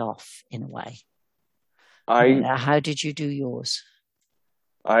mind off in a way. I How did you do yours?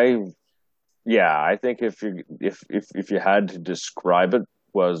 I yeah, I think if you had to describe it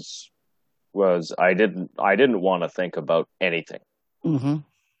was I didn't want to think about anything, Mm-hmm.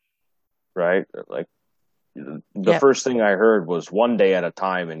 right? Like the Yep. first thing I heard was one day at a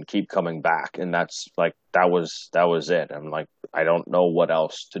time and keep coming back, and that's like that was it. I'm like I don't know what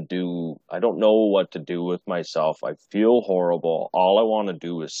else to do. I don't know what to do with myself. I feel horrible. All I want to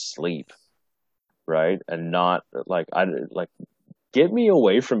do is sleep, right? And not like I like get me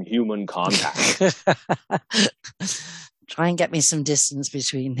away from human contact. Try and get me some distance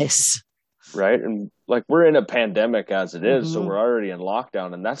between this. Right? And like we're in a pandemic as it is, so Mm-hmm. we're already in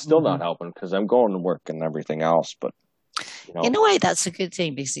lockdown, and that's still Mm-hmm. not helping because I'm going to work and everything else. But you In know, a way, that's a good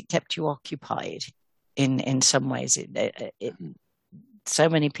thing because it kept you occupied. In some ways, so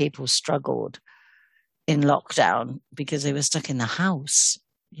many people struggled in lockdown because they were stuck in the house,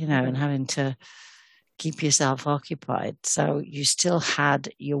 and mm-hmm. having to keep yourself occupied. So you still had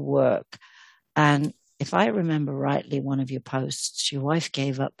your work. And if I remember rightly, one of your posts, your wife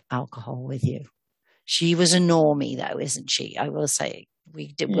gave up alcohol with you. She was a normie, though, isn't she? I will say we'll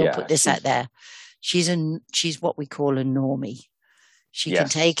put Yeah, this out there. She's what we call a normie. She can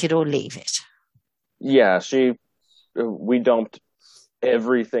yes, take it or leave it. yeah. We dumped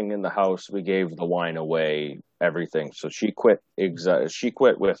everything in the house. We gave the wine away, everything. So she quit. She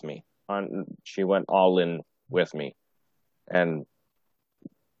quit with me. She went all in with me, and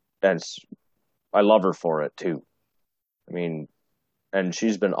and I love her for it too. I mean, and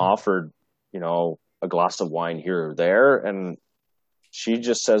she's been offered, a glass of wine here or there, and she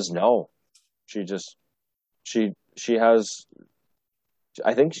just says no. She just she has.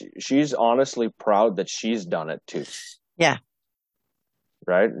 I think she's honestly proud that she's done it too, Yeah,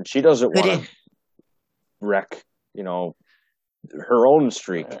 right? And she doesn't good. want to wreck, you know, her own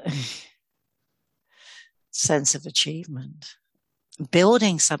streak. Sense of achievement,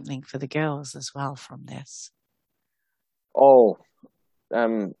 building something for the girls as well from this. Oh,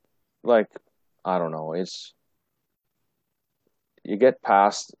 um, like I don't know. It's you get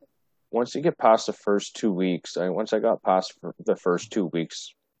past once you get past the first 2 weeks. Once I got past the first 2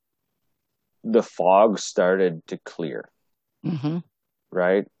 weeks, the fog started to clear, Mm-hmm.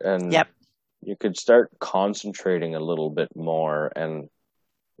 right? And Yep. you could start concentrating a little bit more. And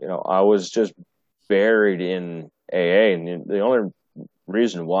I was just buried in AA, and the only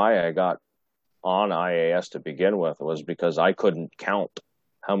reason why I got on IAS to begin with was because I couldn't count.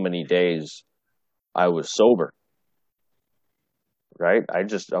 how many days I was sober, right? I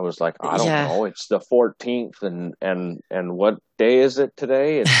was like, I don't Yeah. know. It's the 14th, and what day is it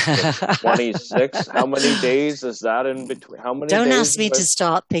today? It's the 26th. How many days is that in between? How many Don't days ask me have I? to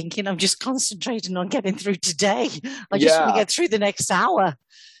start thinking. I'm just concentrating on getting through today. I just want to Yeah, get through the next hour.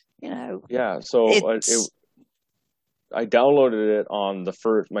 You know, yeah. So it's I downloaded it on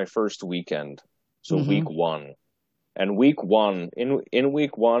my first weekend, so hmm week one. And week one, in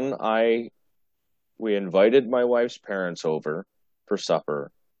week one, I we invited my wife's parents over for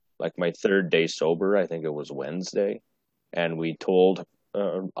supper, like my third day sober. I think it was Wednesday, and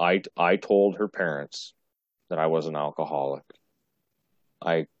I told her parents that I was an alcoholic.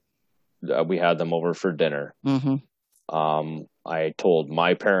 I We had them over for dinner. hmm I told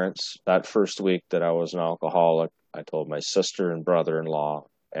my parents that first week that I was an alcoholic. I told my sister and brother-in-law,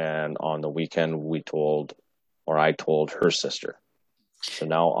 and on the weekend I told her sister. So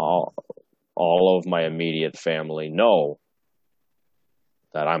now all of my immediate family know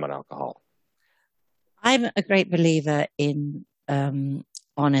that I'm an alcoholic. I'm a great believer in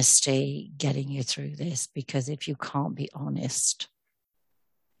honesty getting you through this because if you can't be honest,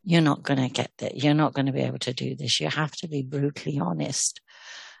 you're not going to get there. You're not going to be able to do this. You have to be brutally honest.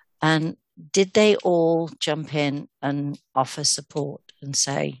 And did they all jump in and offer support and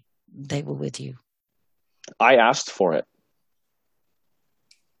say they were with you? I asked for it.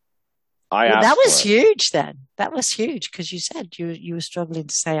 I Well, that asked was for it. huge then. That was huge because you said you were struggling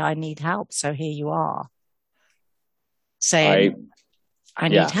to say, I need help. So here you are I saying, I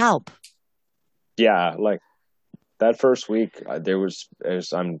need Yeah, help. yeah. Like that first week,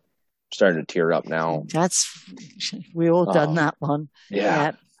 as I'm starting to tear up now. That's, we all done Um, that one. yeah,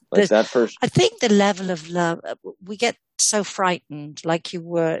 Yeah. like that first. I think the level of love, we get so frightened, like you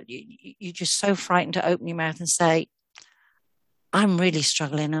were, you're just so frightened to open your mouth and say, I'm really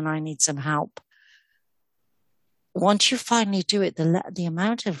struggling and I need some help. Once you finally do it, the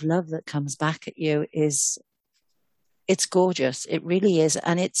amount of love that comes back at you it's gorgeous. It really is.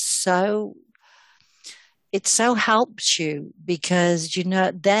 And it so helps you because,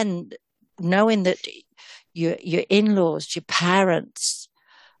 then knowing that your in-laws, your parents,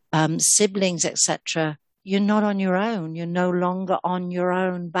 siblings, etc., you're not on your own. You're no longer on your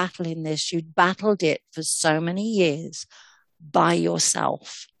own battling this. You battled it for so many years by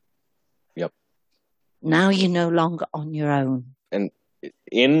yourself. Yep. Now you're no longer on your own. And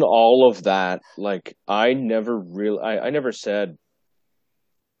in all of that, like I never said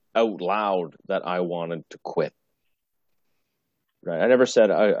out loud that I wanted to quit. Right. I never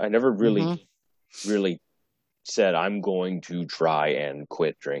Mm-hmm. really said I'm going to try and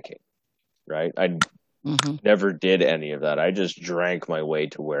quit drinking. Right. I Mm-hmm. never did any of that. I just drank my way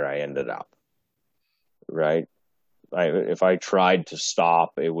to where I ended up. Right. If I tried to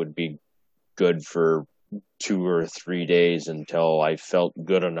stop, it would be good for 2 or 3 days until I felt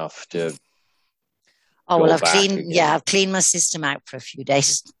good enough to Oh well, go back again. I've cleaned my system out for a few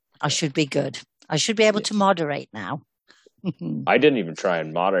days. I should be good. I should be able Yeah. to moderate now. I didn't even try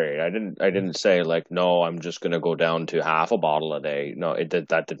and moderate. I didn't say like, no, I'm just gonna go down to half a bottle a day. No,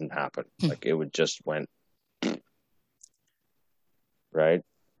 that didn't happen. Like it would just went right.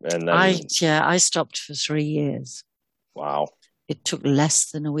 And then I stopped for 3 years. wow, It took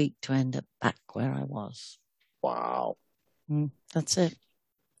less than a week to end up back where I was. wow. That's it.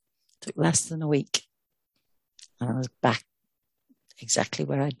 Took less than a week. And I was back exactly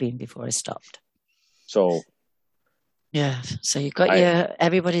where I'd been before I stopped. So Yeah. So you got I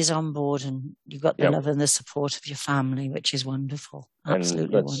everybody's on board and you got the yep. love and the support of your family, which is wonderful. And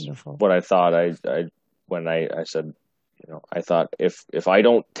Absolutely that's wonderful. what I thought. I when I said, I thought if I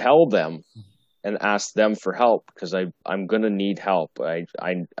don't tell them and ask them for help because I'm gonna need help. I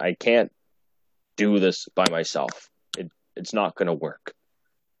can't do this by myself. It's not gonna work,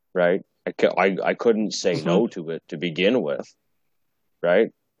 right? I couldn't say Mm-hmm. no to it to begin with, right?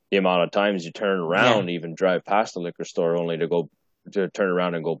 The amount of times you turn Yeah. around, even drive past the liquor store, only to turn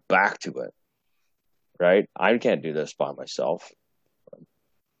around and go back to it, right? I can't do this by myself.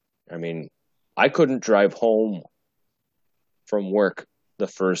 I mean, I couldn't drive home from work the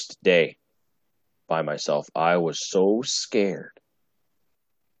first day by myself. I was so scared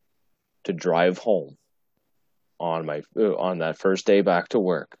to drive home on that first day back to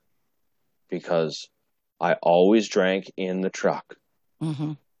work because I always drank in the truck.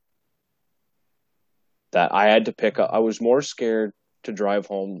 Mm-hmm. That I had to pick up. I was more scared to drive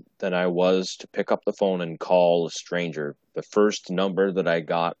home than I was to pick up the phone and call a stranger. The first number that I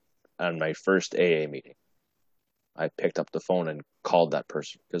got on my first AA meeting, I picked up the phone and called that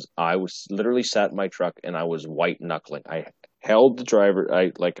person because I was literally sat in my truck and I was white knuckling. held the driver.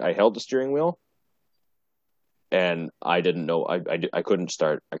 I held the steering wheel, and I didn't know. I couldn't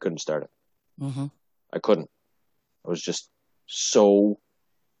start. I couldn't start it. Mm-hmm. I couldn't. I was just so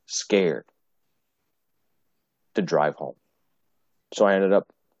scared to drive home. So I ended up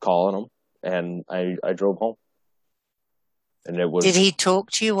calling him, and I drove home. And it Did was he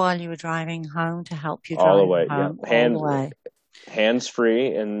talk to you while you were driving home to help you all the drive way. Yeah, home all the way? hands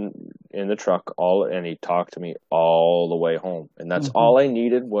free in the truck, and he talked to me all the way home. And that's Mm-hmm. all I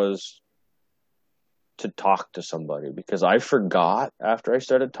needed, was to talk to somebody, because I forgot after I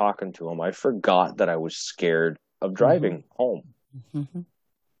started talking to him, I forgot that I was scared of Mm-hmm. driving home. Mm-hmm.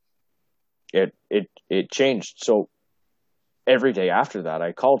 It changed. So every day after that,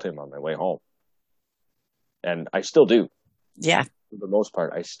 I called him on my way home, and I still do. Yeah. For the most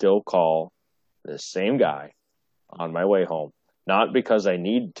part, I still call the same guy on my way home, not because I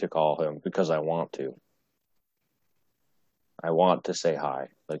need to call him, because I want to. I want to say hi.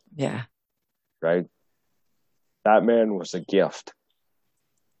 Like, Yeah. right? That man was a gift.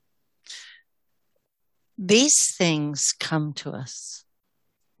 These things come to us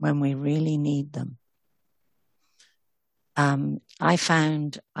when we really need them. I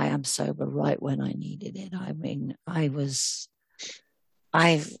found I am sober right when I needed it. I mean, I don't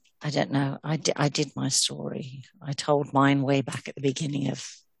know. I did my story. I told mine way back at the beginning of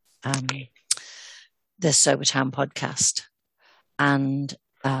um, the Sober Town podcast, and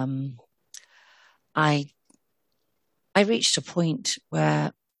I I reached a point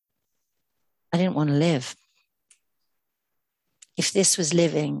where I didn't want to live. If this was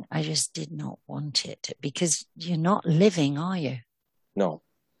living, I just did not want it, because you're not living, are you? No,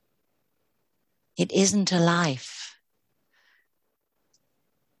 It isn't a life.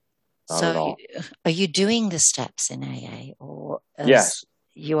 not at So, all. are you doing the steps in AA, or as Yes,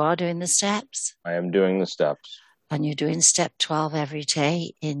 you are doing the steps? I am doing the steps. And you're doing step 12 every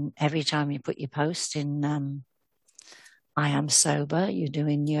day, in every time you put your post in I am sober. You're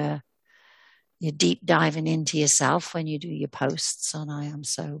doing your deep diving into yourself when you do your posts on I am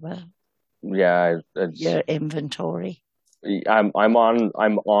sober, Yeah, your inventory. I'm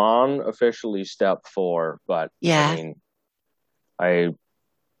on officially step 4, but I Yeah, mean, I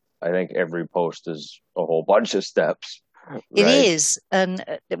I think every post is a whole bunch of steps, it right? is. And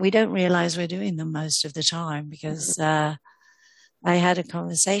we don't realize we're doing them most of the time, because I had a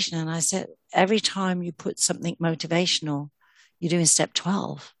conversation and I said, every time you put something motivational, you're doing step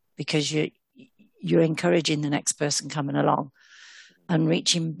 12, because you're encouraging the next person coming along and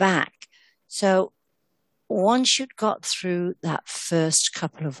reaching back. So once you'd got through that first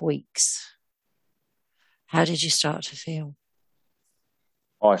couple of weeks, how did you start to feel?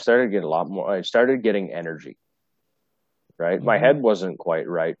 Oh, I started getting a lot more. I started getting energy, right? My Mm-hmm. head wasn't quite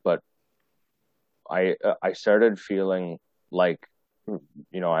right, but I started feeling like,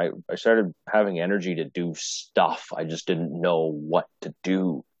 I started having energy to do stuff. I just didn't know what to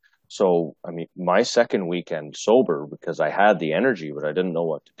do. So, I mean, my second weekend sober, because I had the energy, but I didn't know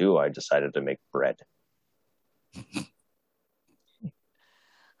what to do, I decided to make bread.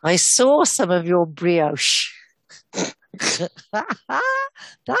 I saw some of your brioche.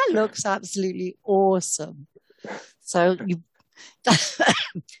 That looks absolutely awesome. So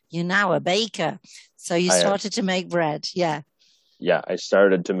you're now a baker. So you I started to make bread. Yeah. Yeah, I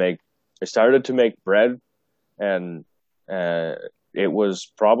started to make bread, and uh, it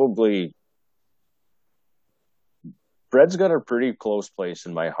was probably bread's got a pretty close place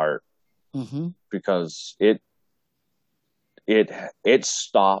in my heart, Mm-hmm. because it it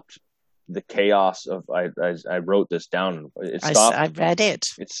stopped the chaos of I wrote this down. I read it.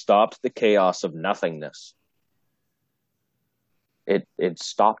 It stopped the chaos of nothingness. It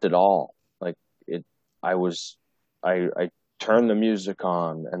stopped it all. Like, it I was I turned the music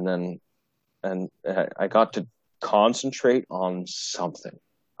on, and I got to concentrate on something.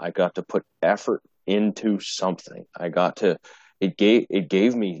 I got to put effort into something. It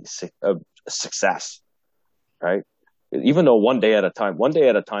gave me a success, right? Even though one day at a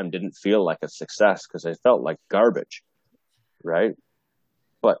time didn't feel like a success, because I felt like garbage, right?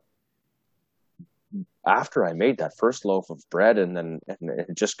 But after I made that first loaf of bread, and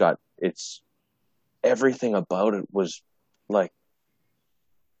it just got it's everything about it was like,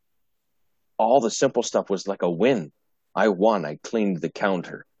 all the simple stuff was like a win. I won. I cleaned the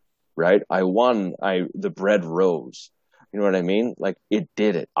counter, right? I won. The bread rose. You know what I mean? Like, it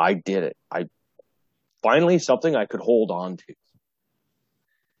did it. I did it. I finally something I could hold on to.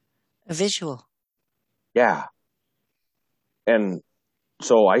 A visual. Yeah. And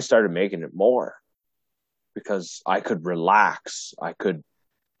so I started making it more, because I could relax.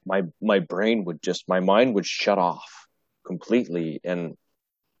 My mind would shut off. completely. And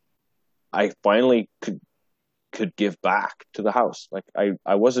I finally could give back to the house. Like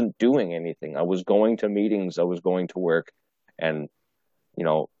I wasn't doing anything. I was going to meetings, I was going to work, and you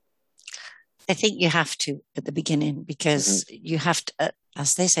know, I think you have to at the beginning mhm, because you have to,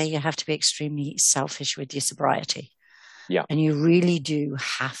 as they say, you have to be extremely selfish with your sobriety. yeah, And you really do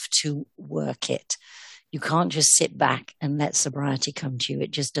have to work it. You can't just sit back and let sobriety come to you.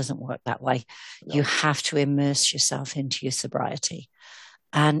 It just doesn't work that way. You no, have to immerse yourself into your sobriety.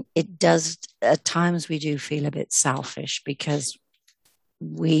 And it does, at times, we do feel a bit selfish because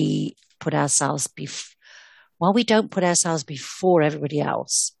we put ourselves while we don't put ourselves before everybody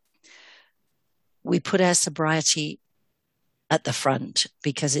else, we put our sobriety at the front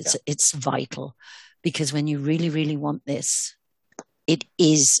because yeah, it's vital. Because when you really, really want this, it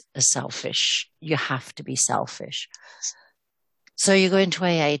is a selfish. You have to be selfish. So you go into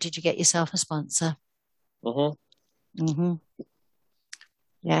AA. Did you get yourself a sponsor? hmm. Mm-hmm.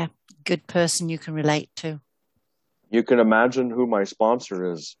 Yeah, good person you can relate to. You can imagine who my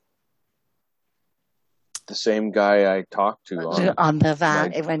sponsor is. The same guy I talked to On the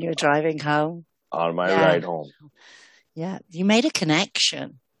van my when you're driving home. on my Yeah, ride home. yeah. You made a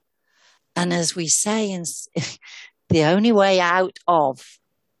connection. And as we say, the only way out of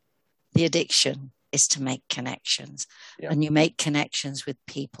the addiction is to make connections. Yeah. And you make connections with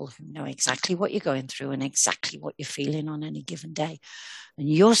people who know exactly what you're going through and exactly what you're feeling on any given day. And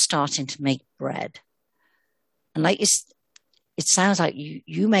you're starting to make bread. And like it sounds like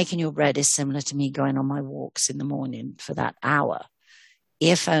you making your bread is similar to me going on my walks in the morning for that hour.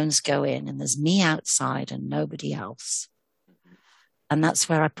 Earphones go in and there's me outside and nobody else. And that's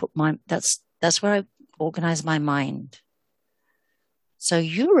where I put that's where I organize my mind. So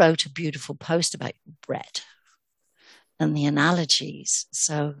you wrote a beautiful post about bread and the analogies.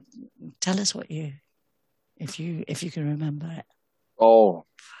 So tell us what you if you can remember it. Oh,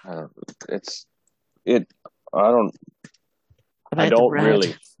 uh, it's it. I don't. I About the don't bread,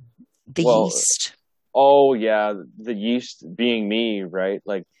 really. the Well, yeast. oh yeah, the yeast being me, right?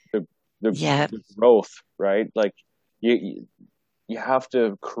 Like the Yeah. the growth, right? Like you you have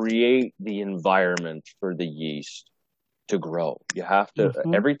to create the environment for the yeast to grow. You have to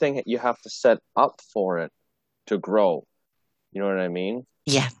Mm-hmm. everything you have to set up for it to grow. You know what I mean?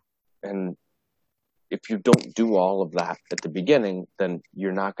 Yeah. And if you don't do all of that at the beginning, then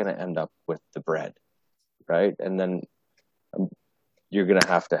you're not going to end up with the bread, right? And then um, you're going to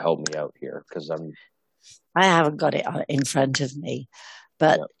have to help me out here because I haven't got it in front of me,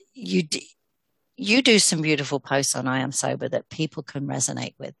 but yeah, you you do some beautiful posts on I Am Sober that people can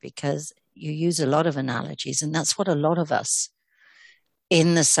resonate with because you use a lot of analogies, and that's what a lot of us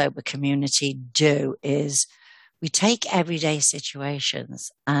in the sober community do is we take everyday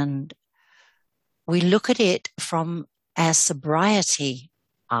situations and we look at it from our sobriety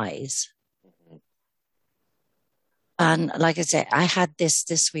eyes. And like I said, I had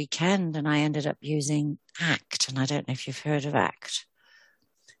this weekend and I ended up using ACT. And I don't know if you've heard of ACT.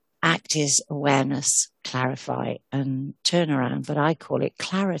 ACT is awareness, clarify, and turnaround. But I call it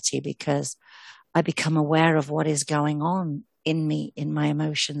clarity because I become aware of what is going on in me, in my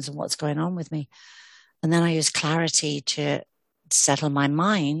emotions, and what's going on with me. And then I use clarity to settle my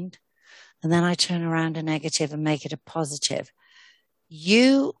mind. And then I turn around a negative and make it a positive.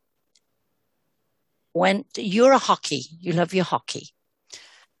 You you're a hockey, you love your hockey,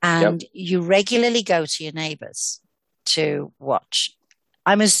 yep, and you regularly go to your neighbors to watch.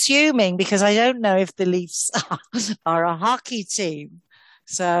 I'm assuming because I don't know if the Leafs are a hockey team.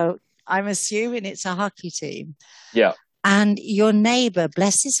 So I'm assuming it's a hockey team. yeah, And your neighbor,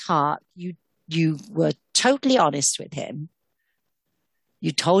 bless his heart, you were totally honest with him.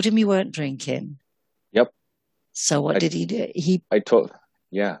 You told him you weren't drinking. yep. So what I did he do? He I told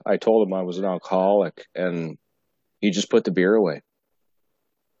yeah, I told him I was an alcoholic, and he just put the beer away.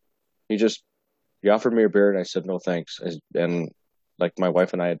 He just he offered me a beer, and I said no thanks. And like my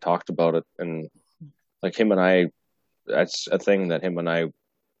wife and I had talked about it, and like him and I, that's a thing that him and I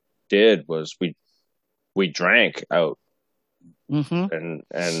did was we drank out, mm-hmm.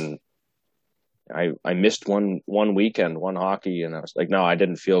 and I missed one weekend, one hockey, and I was like, no, I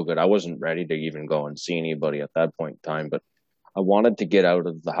didn't feel good. I wasn't ready to even go and see anybody at that point in time, but I wanted to get out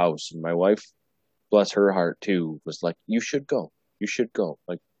of the house. And my wife, bless her heart too, was like, you should go. You should go.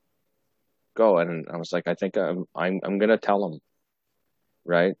 Like go. And I was like, I think I'm gonna tell him,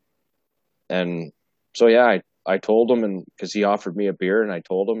 right? And so yeah, I told him, and because he offered me a beer, and I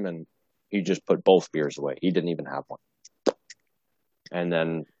told him, and he just put both beers away. He didn't even have one. And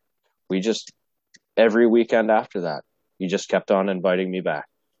then we just every weekend after that, he just kept on inviting me back.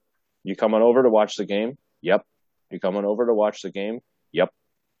 You coming over to watch the game? Yep. You coming over to watch the game? Yep.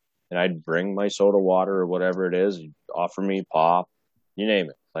 And I'd bring my soda water or whatever it is, offer me pop, you name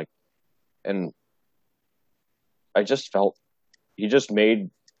it. Like, and I just felt he just made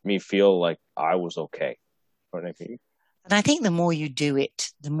me feel like I was okay. You know what I mean? And I think the more you do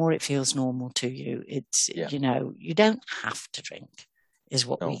it, the more it feels normal to you. It's, Yeah. you don't have to drink, is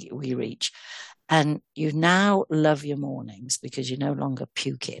what No. we reach. And you now love your mornings because you're no longer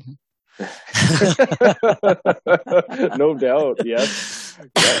puking. No doubt. Yes.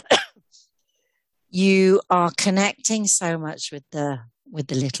 Yep. You are connecting so much with the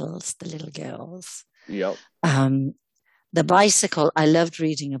little girls. Yep. Um, the bicycle, I loved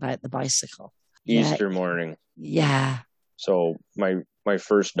reading about the bicycle. Yeah, Easter morning. yeah. So my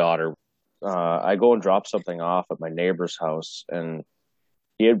first daughter, I go and drop something off at my neighbor's house, and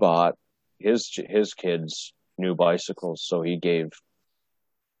he had bought his kids new bicycles, so he gave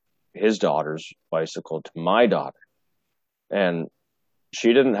his daughter's bicycle to my daughter, and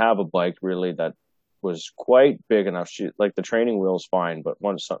she didn't have a bike really that was quite big enough. She like the training wheel's fine, but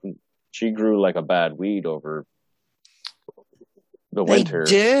once something she grew like a bad weed over the They winter.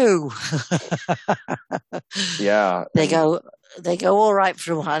 do. Yeah, they go all right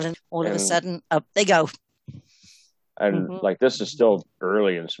for a while, and all of a sudden up they go. And like this is still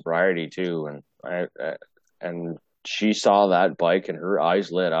early in sobriety too, and she saw that bike and her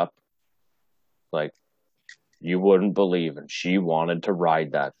eyes lit up like you wouldn't believe, and she wanted to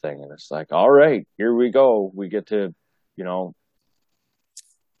ride that thing, and it's like, all right, here we go. We get to, you know,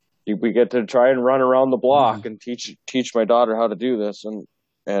 we get to try and run around the block and teach my daughter how to do this,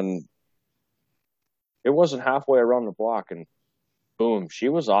 and it wasn't halfway around the block, and boom, she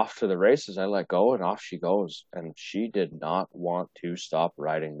was off to the races. I let go and off she goes. And she did not want to stop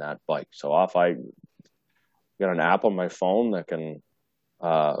riding that bike. So off I got an app on my phone that can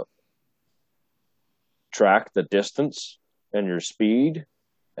track the distance and your speed.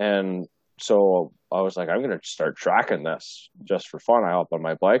 And so I was like, I'm going to start tracking this just for fun. I hop on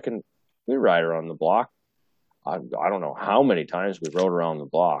my bike and we ride around the block. I don't know how many times we rode around the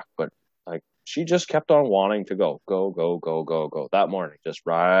block, but like she just kept on wanting to go that morning, just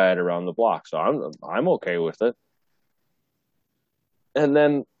ride around the block. So I'm okay with it. And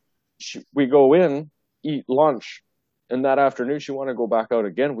then we go in, eat lunch, and that afternoon she wanted to go back out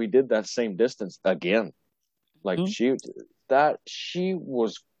again. We did that same distance again. Like she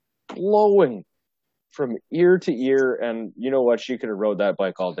was glowing from ear to ear, and you know what? She could have rode that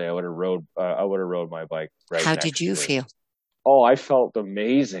bike all day. I would have rode my bike right. How did you feel? Oh, I felt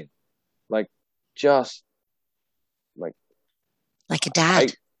amazing. Like just like a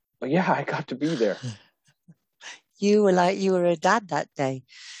dad. I got to be there. You were a dad that day.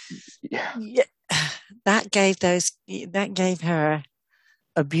 Yeah. That gave her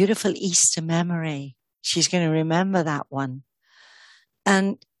a beautiful Easter memory. She's going to remember that one.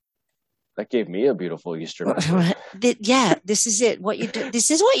 And that gave me a beautiful Easter memory. Yeah, this is it.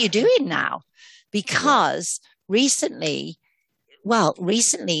 This is what you're doing now, because recently,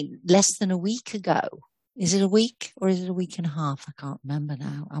 less than a week ago, is it a week or is it a week and a half? I can't remember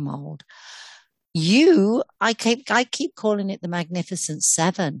now. I'm old. I keep calling it the Magnificent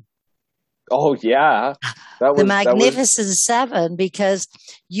Seven. Oh yeah, the Magnificent Seven, because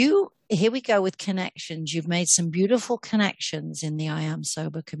here we go with connections. You've made some beautiful connections in the I Am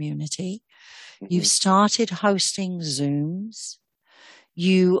Sober community. Mm-hmm. You've started hosting Zooms.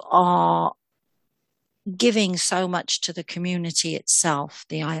 You are giving so much to the community itself,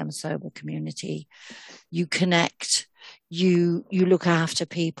 the I Am Sober community. You connect. You look after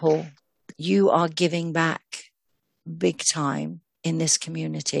people. You are giving back big time in this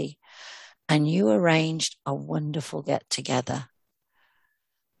community. And you arranged a wonderful get-together.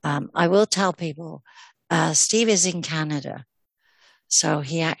 I will tell people, Steve is in Canada. So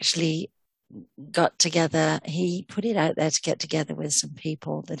he actually got together. He put it out there to get together with some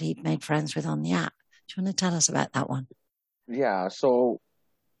people that he'd made friends with on the app. Do you want to tell us about that one? Yeah. So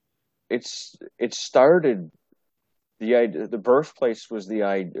it started, the birthplace was the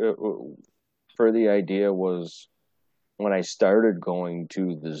idea for the idea was when I started going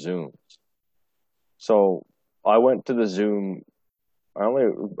to the Zooms. So I went to the Zoom. I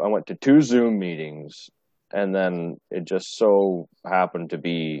went to 2 Zoom meetings, and then it just so happened to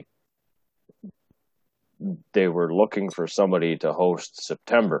be they were looking for somebody to host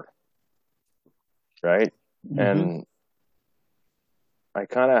September, right? Mm-hmm. And I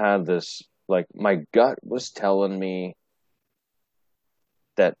kind of had this, like, my gut was telling me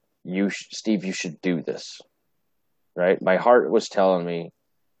that Steve, you should do this, right? My heart was telling me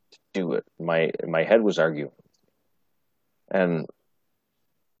to do it. My head was arguing. And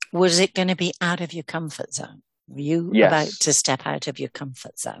was it going to be out of your comfort zone? Were you about Yes. to step out of your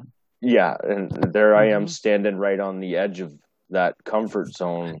comfort zone? Yeah. And there I am Mm-hmm. standing right on the edge of that comfort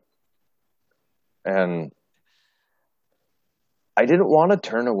zone. And I didn't want to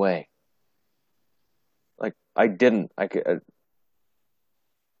turn away. Like I didn't.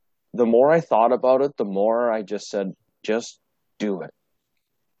 The more I thought about it, the more I just said, just do it.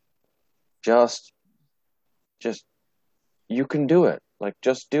 Just, just, you can do it. Like,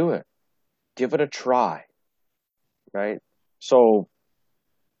 just do it. Give it a try. Right. So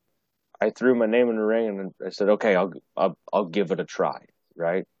I threw my name in the ring and I said, okay, I'll give it a try.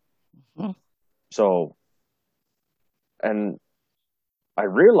 Right. Mm-hmm. So, and I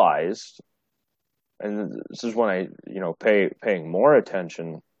realized, and this is when I, paying more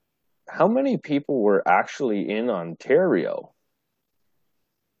attention, how many people were actually in Ontario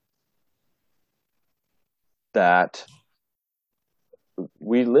that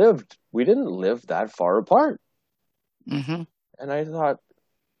we didn't live that far apart. Mm-hmm. And I thought,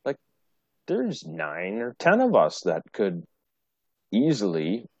 like, there's 9 or 10 of us that could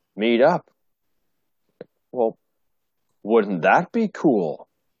easily meet up. Well, wouldn't that be cool?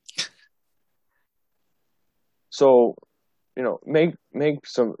 So,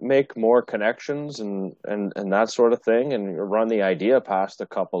 make more connections and that sort of thing, and run the idea past a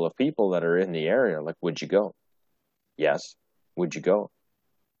couple of people that are in the area. Like, would you go? Yes. Would you go?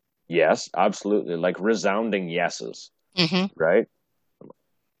 Yes, absolutely. Like resounding yeses, Mm-hmm. right?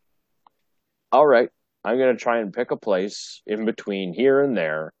 All right, I'm going to try and pick a place in between here and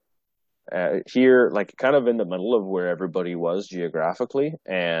there. Here, like kind of in the middle of where everybody was geographically,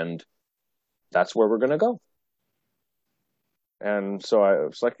 and that's where we're going to go. And so I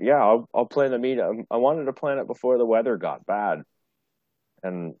was like, yeah, I'll plan the meet. I wanted to plan it before the weather got bad,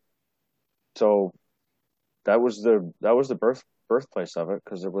 and so that was the birthplace of it,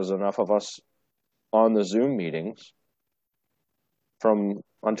 because there was enough of us on the Zoom meetings from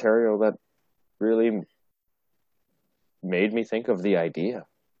Ontario that really made me think of the idea.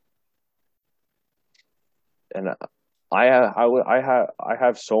 And I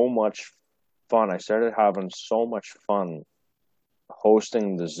have so much fun. I started having so much fun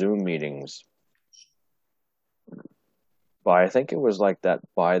hosting the Zoom meetings. By I think it was like that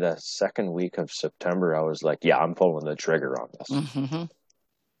by the second week of September, I was like, yeah, I'm pulling the trigger on this. Mm-hmm.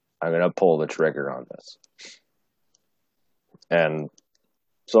 I'm gonna pull the trigger on this. And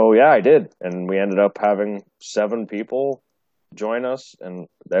so yeah, I did. And we ended up having 7 people join us, and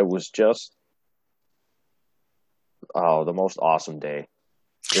that was just the most awesome day.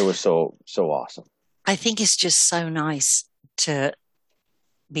 It was so awesome. I think it's just so nice to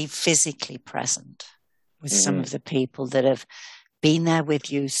be physically present with some Hmm. of the people that have been there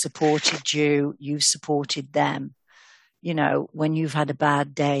with you, supported you, you've supported them. You know, when you've had a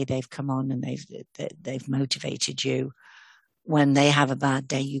bad day, they've come on and they've motivated you. When they have a bad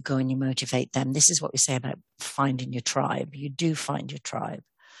day, you go and you motivate them. This is what we say about finding your tribe. You do find your tribe.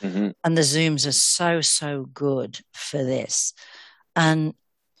 Hmm. And the Zooms are so good for this. And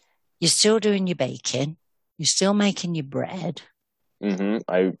you're still doing your baking. You're still making your bread.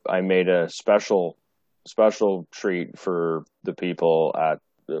 I made a special treat for the people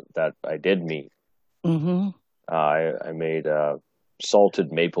that I did meet. Mm-hmm. I made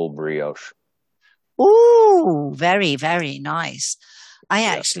salted maple brioche. Ooh, very, very nice. I Yeah,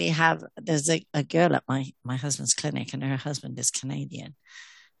 actually have, there's a girl at my husband's clinic, and her husband is Canadian.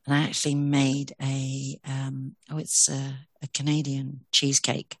 And I actually made it's a Canadian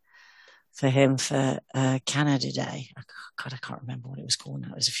cheesecake for him for Canada Day. God, I can't remember what it was called now.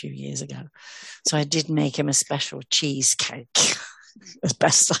 It was a few years ago. So I did make him a special cheesecake as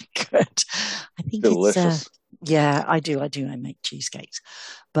best I could. I think it's, delicious. yeah, I do. I make cheesecakes.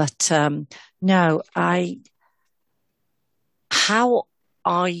 But no, how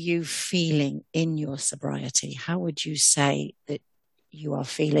are you feeling in your sobriety? How would you say that you are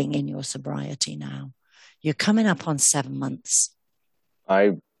feeling in your sobriety now? You're coming up on 7 months.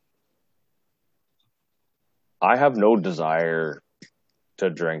 I I have no desire to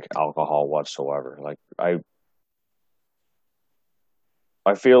drink alcohol whatsoever. Like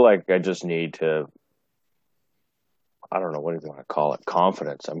I feel like I just need to, I don't know, what do you want to call it?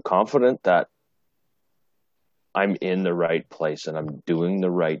 Confidence. I'm confident that I'm in the right place and I'm doing the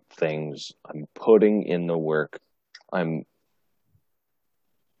right things. I'm putting in the work. I'm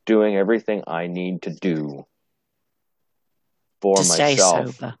doing everything I need to do for To stay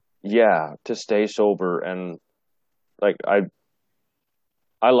myself. sober. Yeah, to stay sober. And like I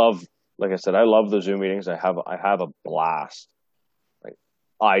love, like I said, I love the Zoom meetings. I have a blast. Like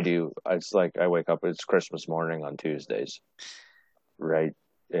I do. It's like I wake up, it's Christmas morning on Tuesdays, right?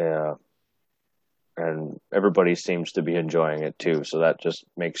 Yeah. and everybody seems to be enjoying it too. So that just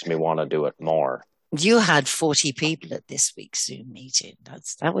makes me want to do it more. You had 40 people at this week's Zoom meeting.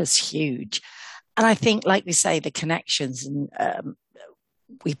 That was huge. And I think, like we say, the connections and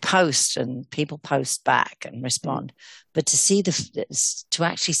we post and people post back and respond, but to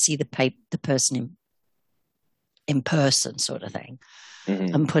actually see the person in person, sort of thing,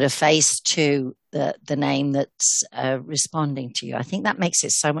 and put a face to the name that's responding to you, I think that makes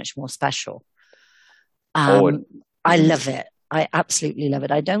it so much more special. I love it. I absolutely love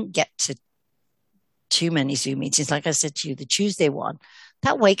it. I don't get to too many Zoom meetings. Like I said to you, the Tuesday one,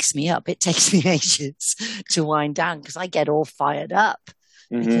 that wakes me up. It takes me ages to wind down because I get all fired up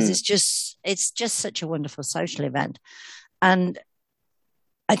because it's just such a wonderful social event. And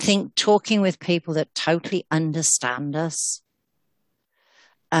I think talking with people that totally understand us,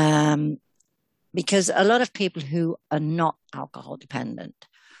 because a lot of people who are not alcohol dependent,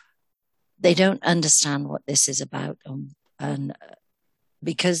 they don't understand what this is about, and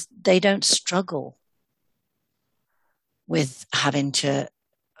because they don't struggle with having to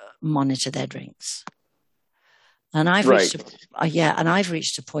monitor their drinks. And I've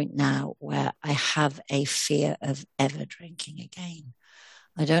reached a point now where I have a fear of ever drinking again.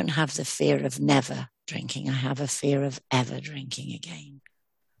 I don't have the fear of never drinking. I have a fear of ever drinking again.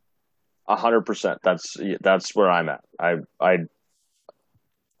 100%. That's where I'm at. I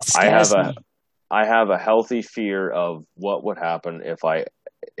have a healthy fear of what would happen if I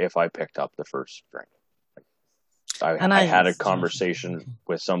picked up the first drink. I had a conversation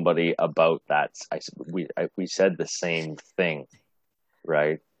with somebody about that. We said the same thing,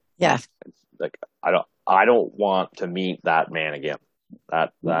 right? Yeah. Like I don't want to meet that man again.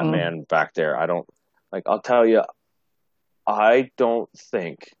 That man back there. I'll tell you, I don't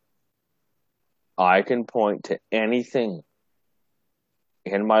think I can point to anything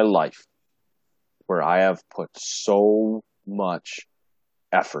in my life where I have put so much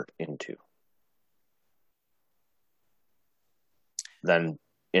effort than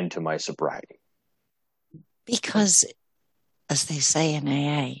into my sobriety. Because, as they say in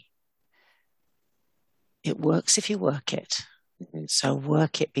AA, it works if you work it. Mm-hmm. So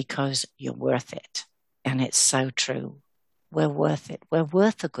work it because you're worth it. And it's so true. We're worth it. We're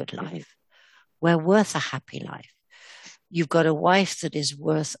worth a good life. We're worth a happy life. You've got a wife that is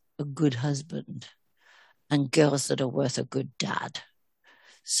worth a good husband and girls that are worth a good dad.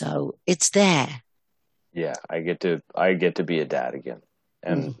 So it's there. Yeah, I get to be a dad again.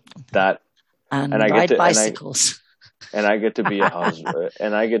 And and I ride bicycles. And I get to be a husband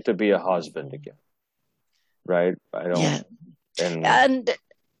and I get to be a husband again. Right? And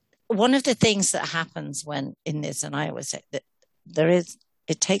one of the things that happens when in this, and I always say that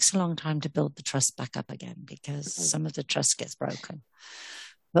it takes a long time to build the trust back up again because some of the trust gets broken.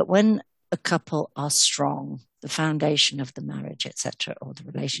 But when a couple are strong, the foundation of the marriage, etc., or the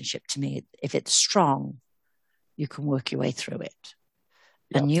relationship, to me, if it's strong, you can work your way through it.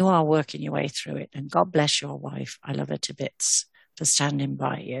 Yep. And you are working your way through it. And God bless your wife. I love her to bits for standing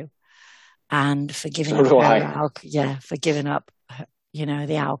by you and for giving up for giving up,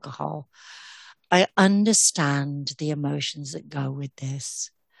 the alcohol. I understand the emotions that go with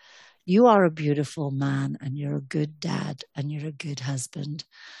this. You are a beautiful man and you're a good dad and you're a good husband.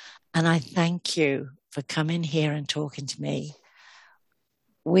 And I thank you for coming here and talking to me.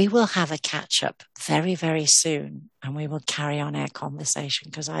 We will have a catch up very, very soon and we will carry on our conversation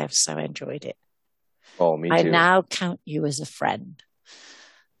because I have so enjoyed it. Oh, me too. I now count you as a friend.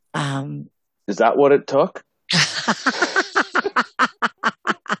 Is that what it took?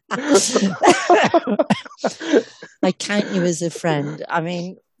 I count you as a friend. I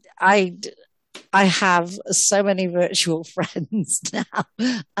mean, I have so many virtual friends now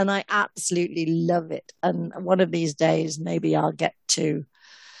and I absolutely love it. And one of these days, maybe I'll get to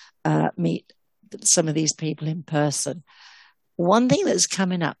meet some of these people in person. One thing that's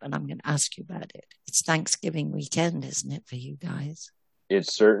coming up, and I'm going to ask you about it, it's Thanksgiving weekend, isn't it, for you guys? It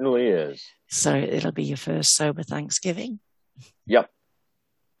certainly is. So it'll be your first sober Thanksgiving? Yep.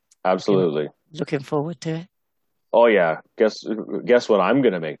 Absolutely. Looking forward to it. Oh, yeah. Guess what I'm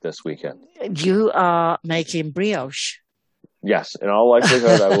going to make this weekend? You are making brioche. Yes. In all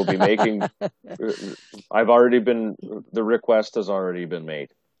likelihood, I will be making... the request has already been made.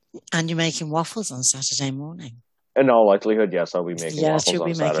 And you're making waffles on Saturday morning. In all likelihood, yes, I'll be making waffles on Saturday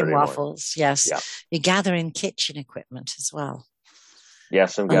morning. Yes, you'll be making waffles, yes. Yeah. You're gathering kitchen equipment as well.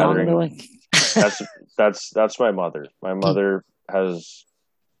 Yes, I'm gathering. That's my mother. My mother has...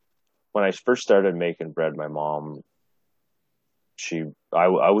 When I first started making bread, my mom, I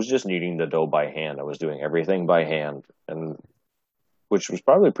was just kneading the dough by hand. I was doing everything by hand. And which was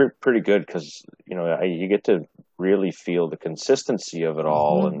probably pretty good because you get to really feel the consistency of it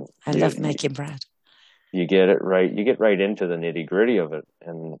all, Mm-hmm. and I love making bread. you get it right. You get right into the nitty gritty of it,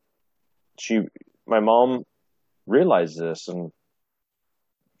 and my mom realized this, and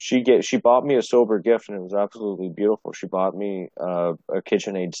she bought me a sober gift, and it was absolutely beautiful. She bought me a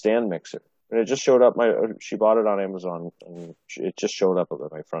KitchenAid stand mixer, and it just showed up. She bought it on Amazon, and it just showed up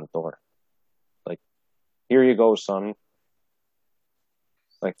at my front door. Like, here you go, son.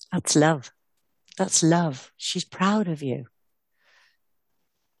 Like, that's love. That's love. She's proud of you.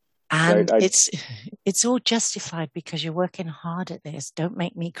 And I it's all justified because you're working hard at this. Don't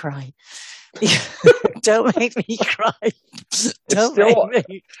make me cry. Don't make me cry. Don't still, make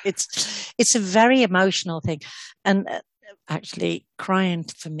me. It's a very emotional thing, and actually, crying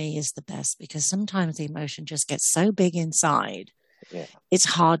for me is the best because sometimes the emotion just gets so big inside. yeah. It's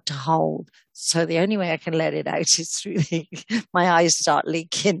hard to hold. So the only way I can let it out is through my eyes start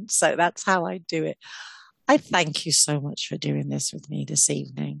leaking. So that's how I do it. I thank you so much for doing this with me this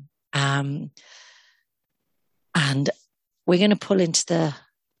evening. And we're going to pull into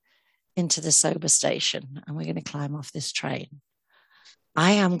the sober station, and we're going to climb off this train.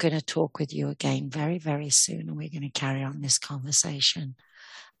 I am going to talk with you again very, very soon, and we're going to carry on this conversation.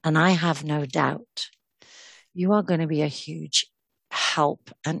 And I have no doubt you are going to be a huge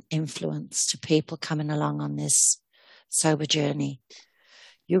help and influence to people coming along on this sober journey.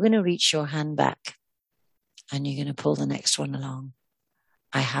 You're going to reach your hand back, and you're going to pull the next one along.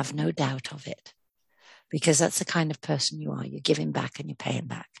 I have no doubt of it, because that's the kind of person you are. You're giving back and you're paying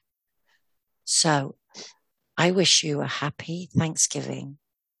back. So I wish you a happy Thanksgiving.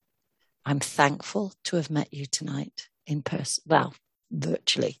 I'm thankful to have met you tonight in person. Well,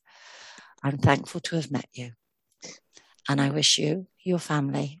 virtually. I'm thankful to have met you. And I wish you, your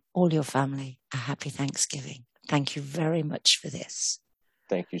family, all your family, a happy Thanksgiving. Thank you very much for this.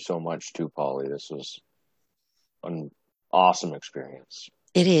 Thank you so much too, Polly. This was an awesome experience.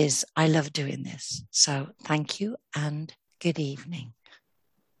 It is. I love doing this. So thank you and good evening.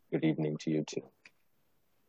 Good evening to you too.